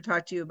happy to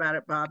talk to you about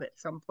it, Bob, at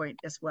some point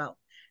as well.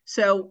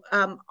 So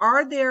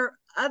are there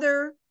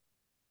other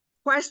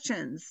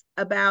questions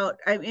about,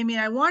 I mean,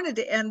 I wanted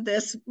to end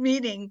this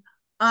meeting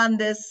on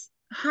this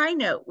high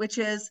note, which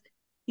is,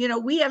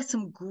 we have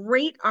some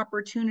great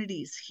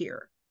opportunities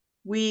here.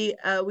 We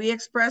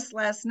expressed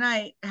last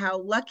night how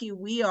lucky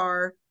we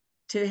are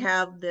to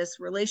have this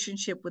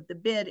relationship with the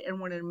bid and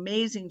what an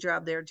amazing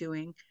job they're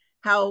doing,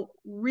 how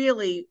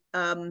really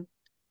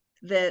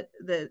that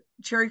the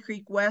Cherry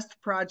Creek West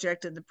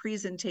project and the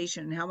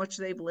presentation, and how much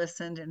they've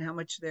listened and how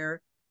much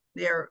they're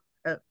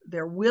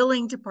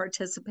willing to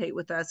participate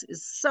with us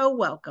is so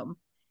welcome.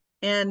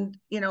 And,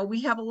 you know,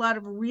 we have a lot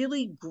of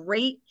really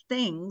great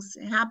things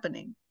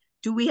happening.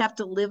 Do we have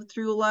to live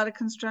through a lot of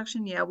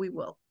construction? Yeah, we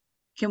will.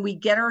 Can we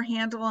get our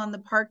handle on the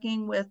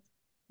parking with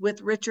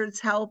Richard's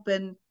help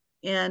and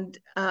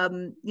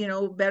you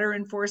know, better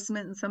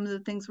enforcement and some of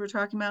the things we're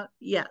talking about?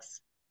 Yes.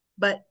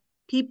 But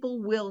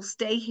people will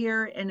stay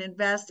here and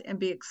invest and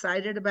be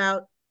excited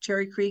about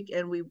Cherry Creek.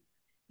 And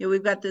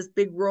we've got this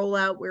big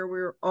rollout where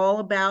we're all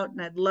about,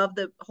 and I'd love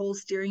the whole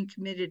steering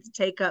committee to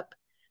take up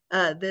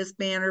this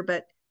banner,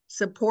 but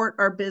support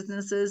our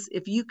businesses.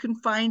 If you can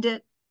find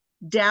it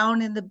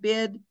down in the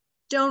bid,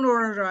 don't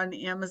order it on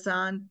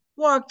Amazon.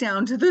 Walk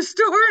down to the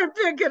store and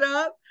pick it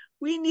up.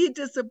 We need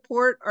to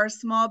support our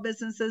small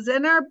businesses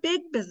and our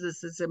big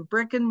businesses, and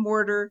brick and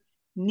mortar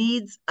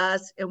needs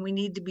us, and we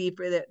need to be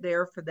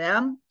there for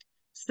them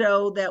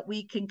so that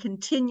we can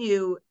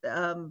continue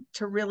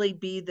to really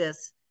be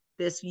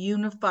this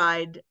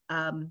unified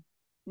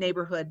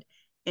neighborhood.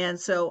 And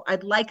so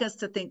I'd like us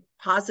to think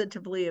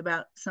positively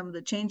about some of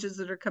the changes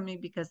that are coming,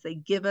 because they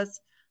give us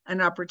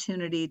an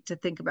opportunity to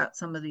think about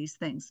some of these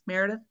things.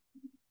 Meredith?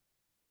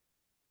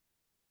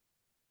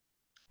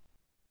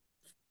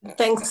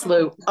 Thanks,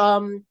 Lou.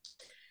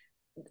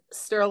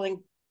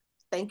 Sterling,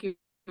 thank you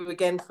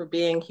again for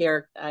being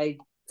here. I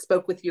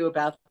spoke with you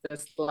about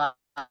this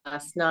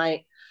last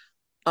night.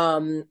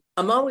 I'm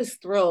always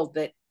thrilled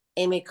that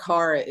Amy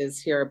Carr is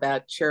here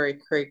about Cherry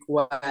Creek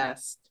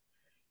West.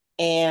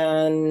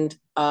 And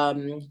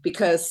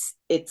because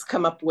it's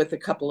come up with a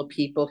couple of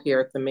people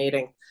here at the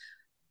meeting.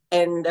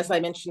 And as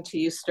I mentioned to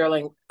you,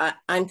 Sterling,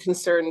 I'm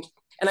concerned,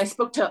 and I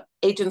spoke to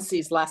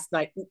agencies last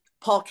night.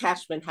 Paul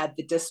Cashman had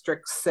the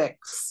District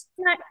 6.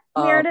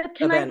 Meredith,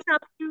 can I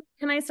stop you?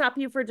 Can I stop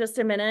you for just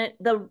a minute?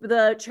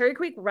 The Cherry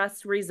Creek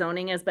West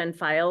rezoning has been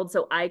filed,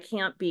 so I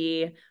can't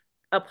be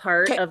a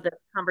part of the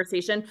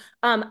conversation.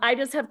 I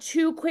just have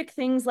 2 quick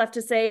things left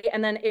to say,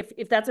 and then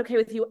if that's okay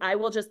with you, I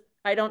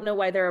don't know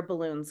why there are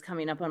balloons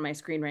coming up on my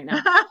screen right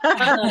now.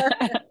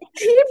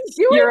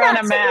 You're on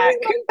a Mac.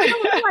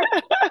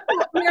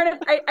 Meredith,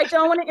 I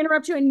don't want to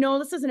interrupt you. I know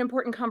this is an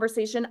important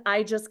conversation.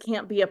 I just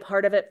can't be a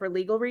part of it for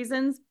legal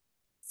reasons.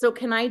 So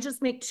can I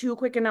just make 2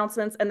 quick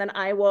announcements, and then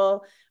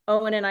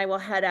Owen and I will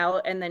head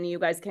out, and then you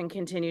guys can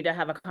continue to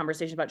have a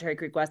conversation about Cherry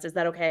Creek West. Is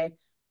that okay?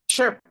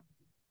 Sure.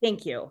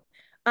 Thank you.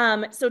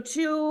 So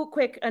 2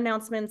 quick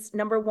announcements.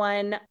 Number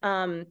 1,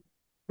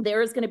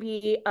 there is going to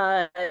be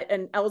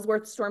an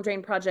Ellsworth storm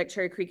drain project.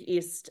 Cherry Creek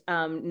East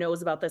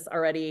knows about this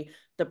already.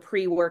 The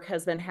pre-work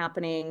has been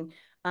happening.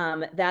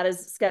 That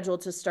is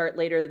scheduled to start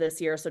later this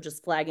year. So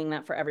just flagging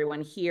that for everyone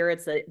here.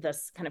 It's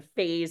this kind of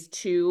phase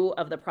 2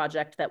 of the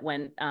project that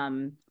went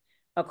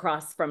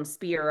across from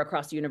Spear,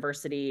 across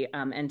University,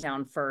 and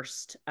down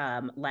First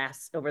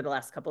over the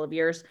last couple of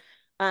years.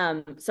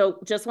 So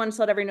just wanted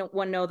to let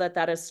everyone know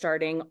that is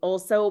starting.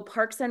 Also,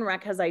 Parks and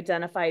Rec has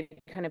identified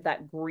kind of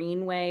that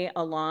greenway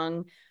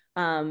along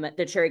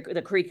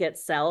the creek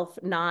itself,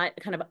 not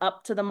kind of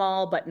up to the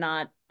mall, but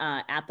not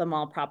at the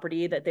mall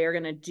property, that they're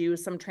going to do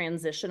some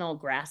transitional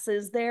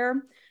grasses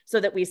there so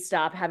that we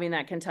stop having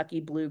that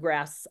Kentucky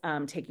bluegrass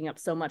taking up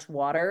so much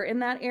water in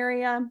that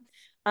area.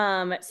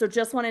 So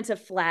just wanted to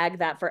flag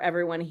that for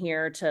everyone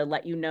here to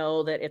let you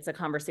know that it's a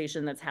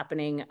conversation that's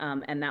happening,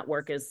 and that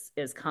work is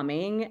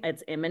coming.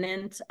 It's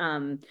imminent.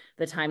 The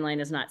timeline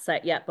is not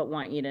set yet, but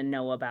want you to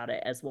know about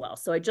it as well.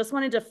 So I just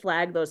wanted to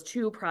flag those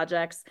 2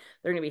 projects.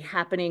 They're going to be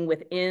happening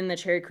within the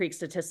Cherry Creek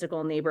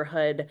statistical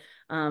neighborhood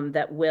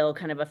that will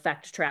kind of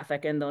affect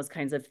traffic and those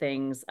kinds of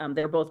things.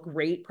 They're both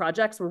great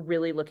projects. We're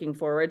really looking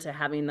forward to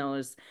having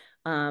those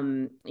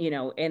you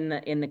know, in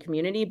the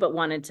community, but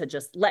wanted to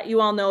just let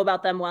you all know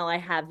about them while I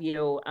have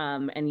you,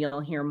 and you'll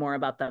hear more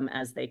about them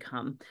as they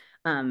come.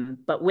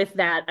 But with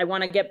that, I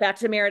want to get back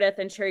to Meredith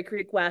and Cherry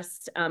Creek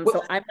West. So I'm going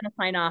to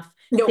sign off.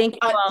 No, thank you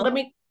all.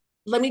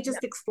 Let me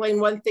just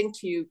explain one thing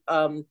to you,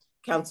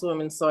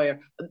 Councilwoman Sawyer.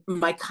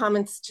 My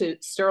comments to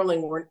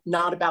Sterling were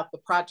not about the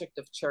project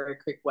of Cherry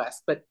Creek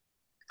West, but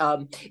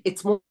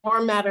it's more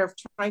a matter of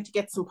trying to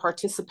get some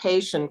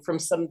participation from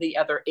some of the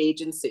other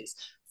agencies.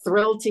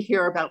 Thrilled to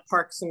hear about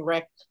Parks and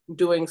Rec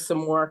doing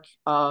some work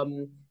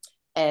on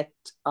the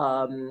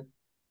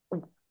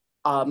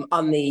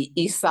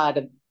east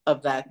side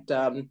of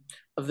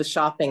the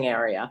shopping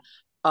area.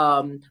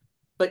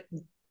 But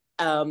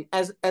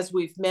as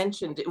we've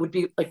mentioned, it would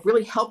be like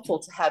really helpful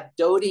to have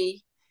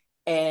Doty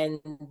and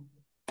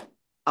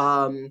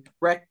Parks,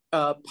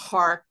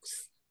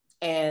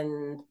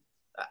 and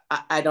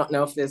I don't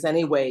know if there's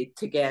any way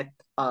to get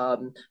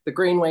the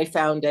Greenway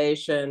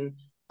Foundation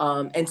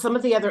and some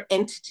of the other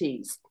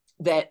entities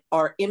that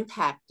are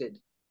impacted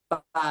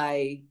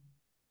by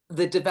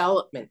the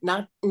development,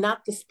 not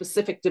the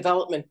specific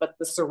development, but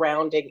the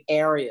surrounding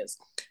areas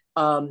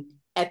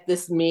at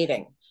this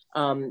meeting.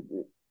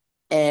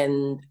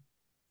 And,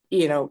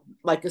 you know,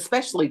 like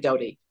especially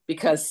Doty,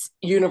 because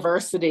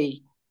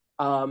University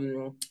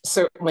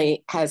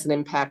certainly has an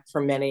impact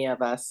for many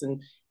of us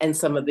and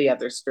some of the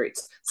other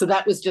streets. So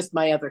that was just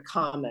my other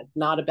comment,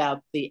 not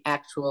about the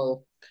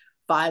actual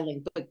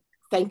filing, but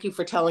thank you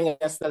for telling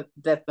us that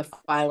the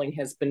filing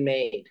has been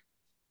made.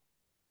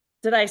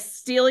 Did I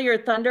steal your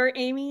thunder,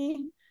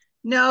 Amy?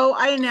 No,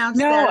 I announced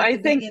that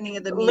at the beginning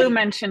of the meeting. Lou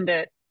mentioned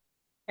it.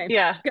 Okay.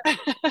 Yeah. Good.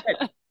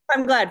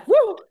 I'm glad.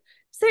 Woo!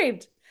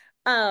 Saved.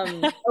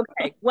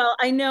 Okay. Well,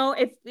 I know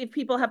if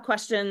people have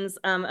questions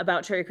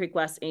about Cherry Creek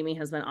West, Amy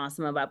has been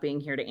awesome about being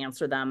here to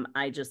answer them.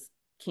 I just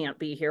can't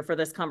be here for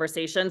this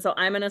conversation. So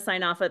I'm going to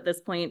sign off at this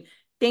point.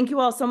 Thank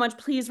you all so much.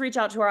 Please reach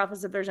out to our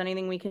office if there's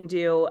anything we can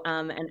do.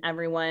 And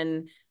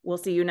everyone, we'll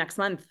see you next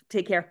month.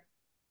 Take care.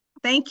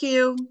 Thank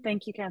you.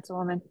 Thank you,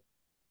 Councilwoman.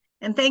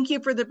 And thank you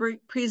for the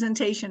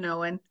presentation,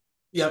 Owen.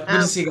 Yeah, good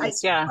to see you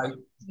guys. Yeah.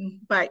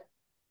 Bye.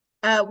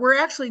 We're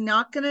actually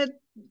not going to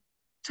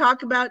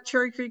talk about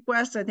Cherry Creek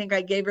West. I think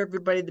I gave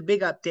everybody the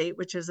big update,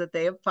 which is that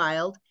they have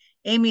filed.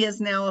 Amy is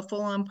now a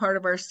full-on part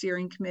of our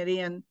steering committee,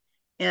 and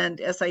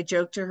as I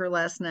joked to her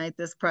last night,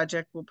 this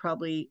project will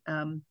probably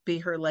be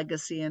her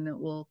legacy, and it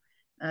will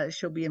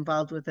she'll be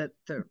involved with it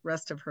the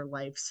rest of her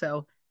life.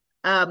 So,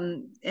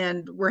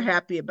 and we're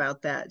happy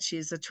about that.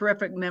 She's a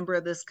terrific member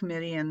of this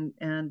committee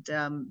and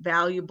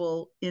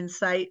valuable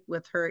insight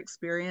with her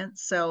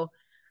experience. So.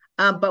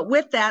 But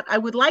with that, I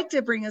would like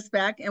to bring us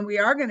back, and we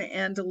are going to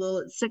end a little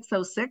at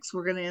 6:06.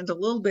 We're going to end a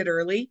little bit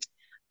early.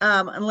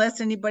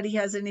 Unless anybody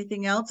has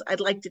anything else, I'd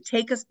like to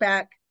take us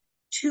back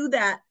to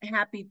that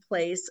happy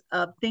place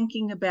of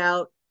thinking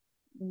about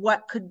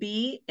what could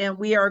be. And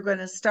we are going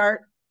to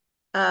start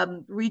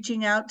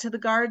reaching out to the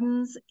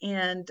gardens.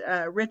 And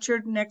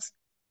Richard, next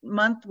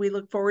month, we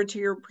look forward to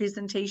your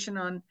presentation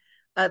on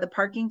the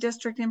parking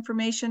district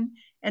information.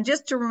 And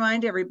just to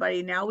remind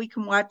everybody, now we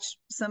can watch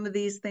some of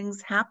these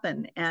things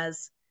happen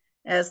as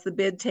the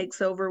bid takes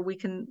over. We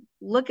can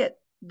look at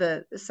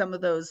some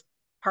of those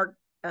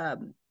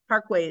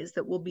parkways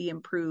that will be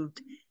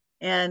improved.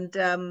 And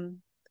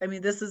I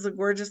mean, this is a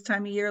gorgeous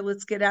time of year.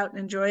 Let's get out and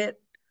enjoy it.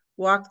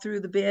 Walk through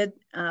the bid.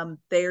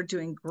 They are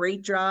doing a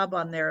great job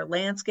on their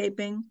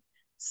landscaping.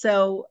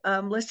 So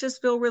let's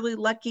just feel really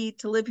lucky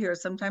to live here.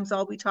 Sometimes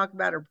all we talk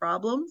about are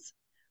problems.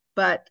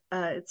 But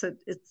it's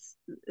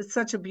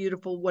such a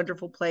beautiful,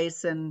 wonderful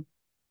place, and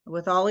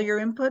with all of your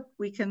input,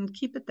 we can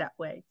keep it that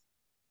way.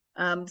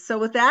 So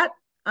with that,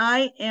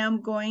 I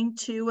am going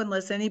to,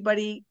 unless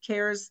anybody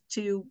cares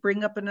to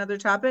bring up another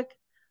topic,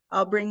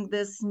 I'll bring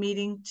this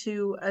meeting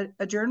to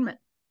adjournment.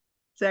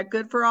 Is that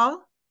good for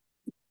all?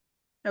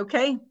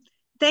 Okay.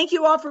 Thank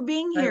you all for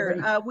being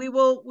here. We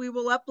will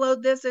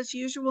upload this as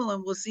usual,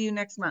 and we'll see you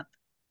next month.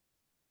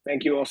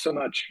 Thank you all so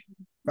much.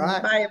 Bye.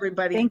 Bye,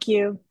 everybody. Thank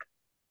you.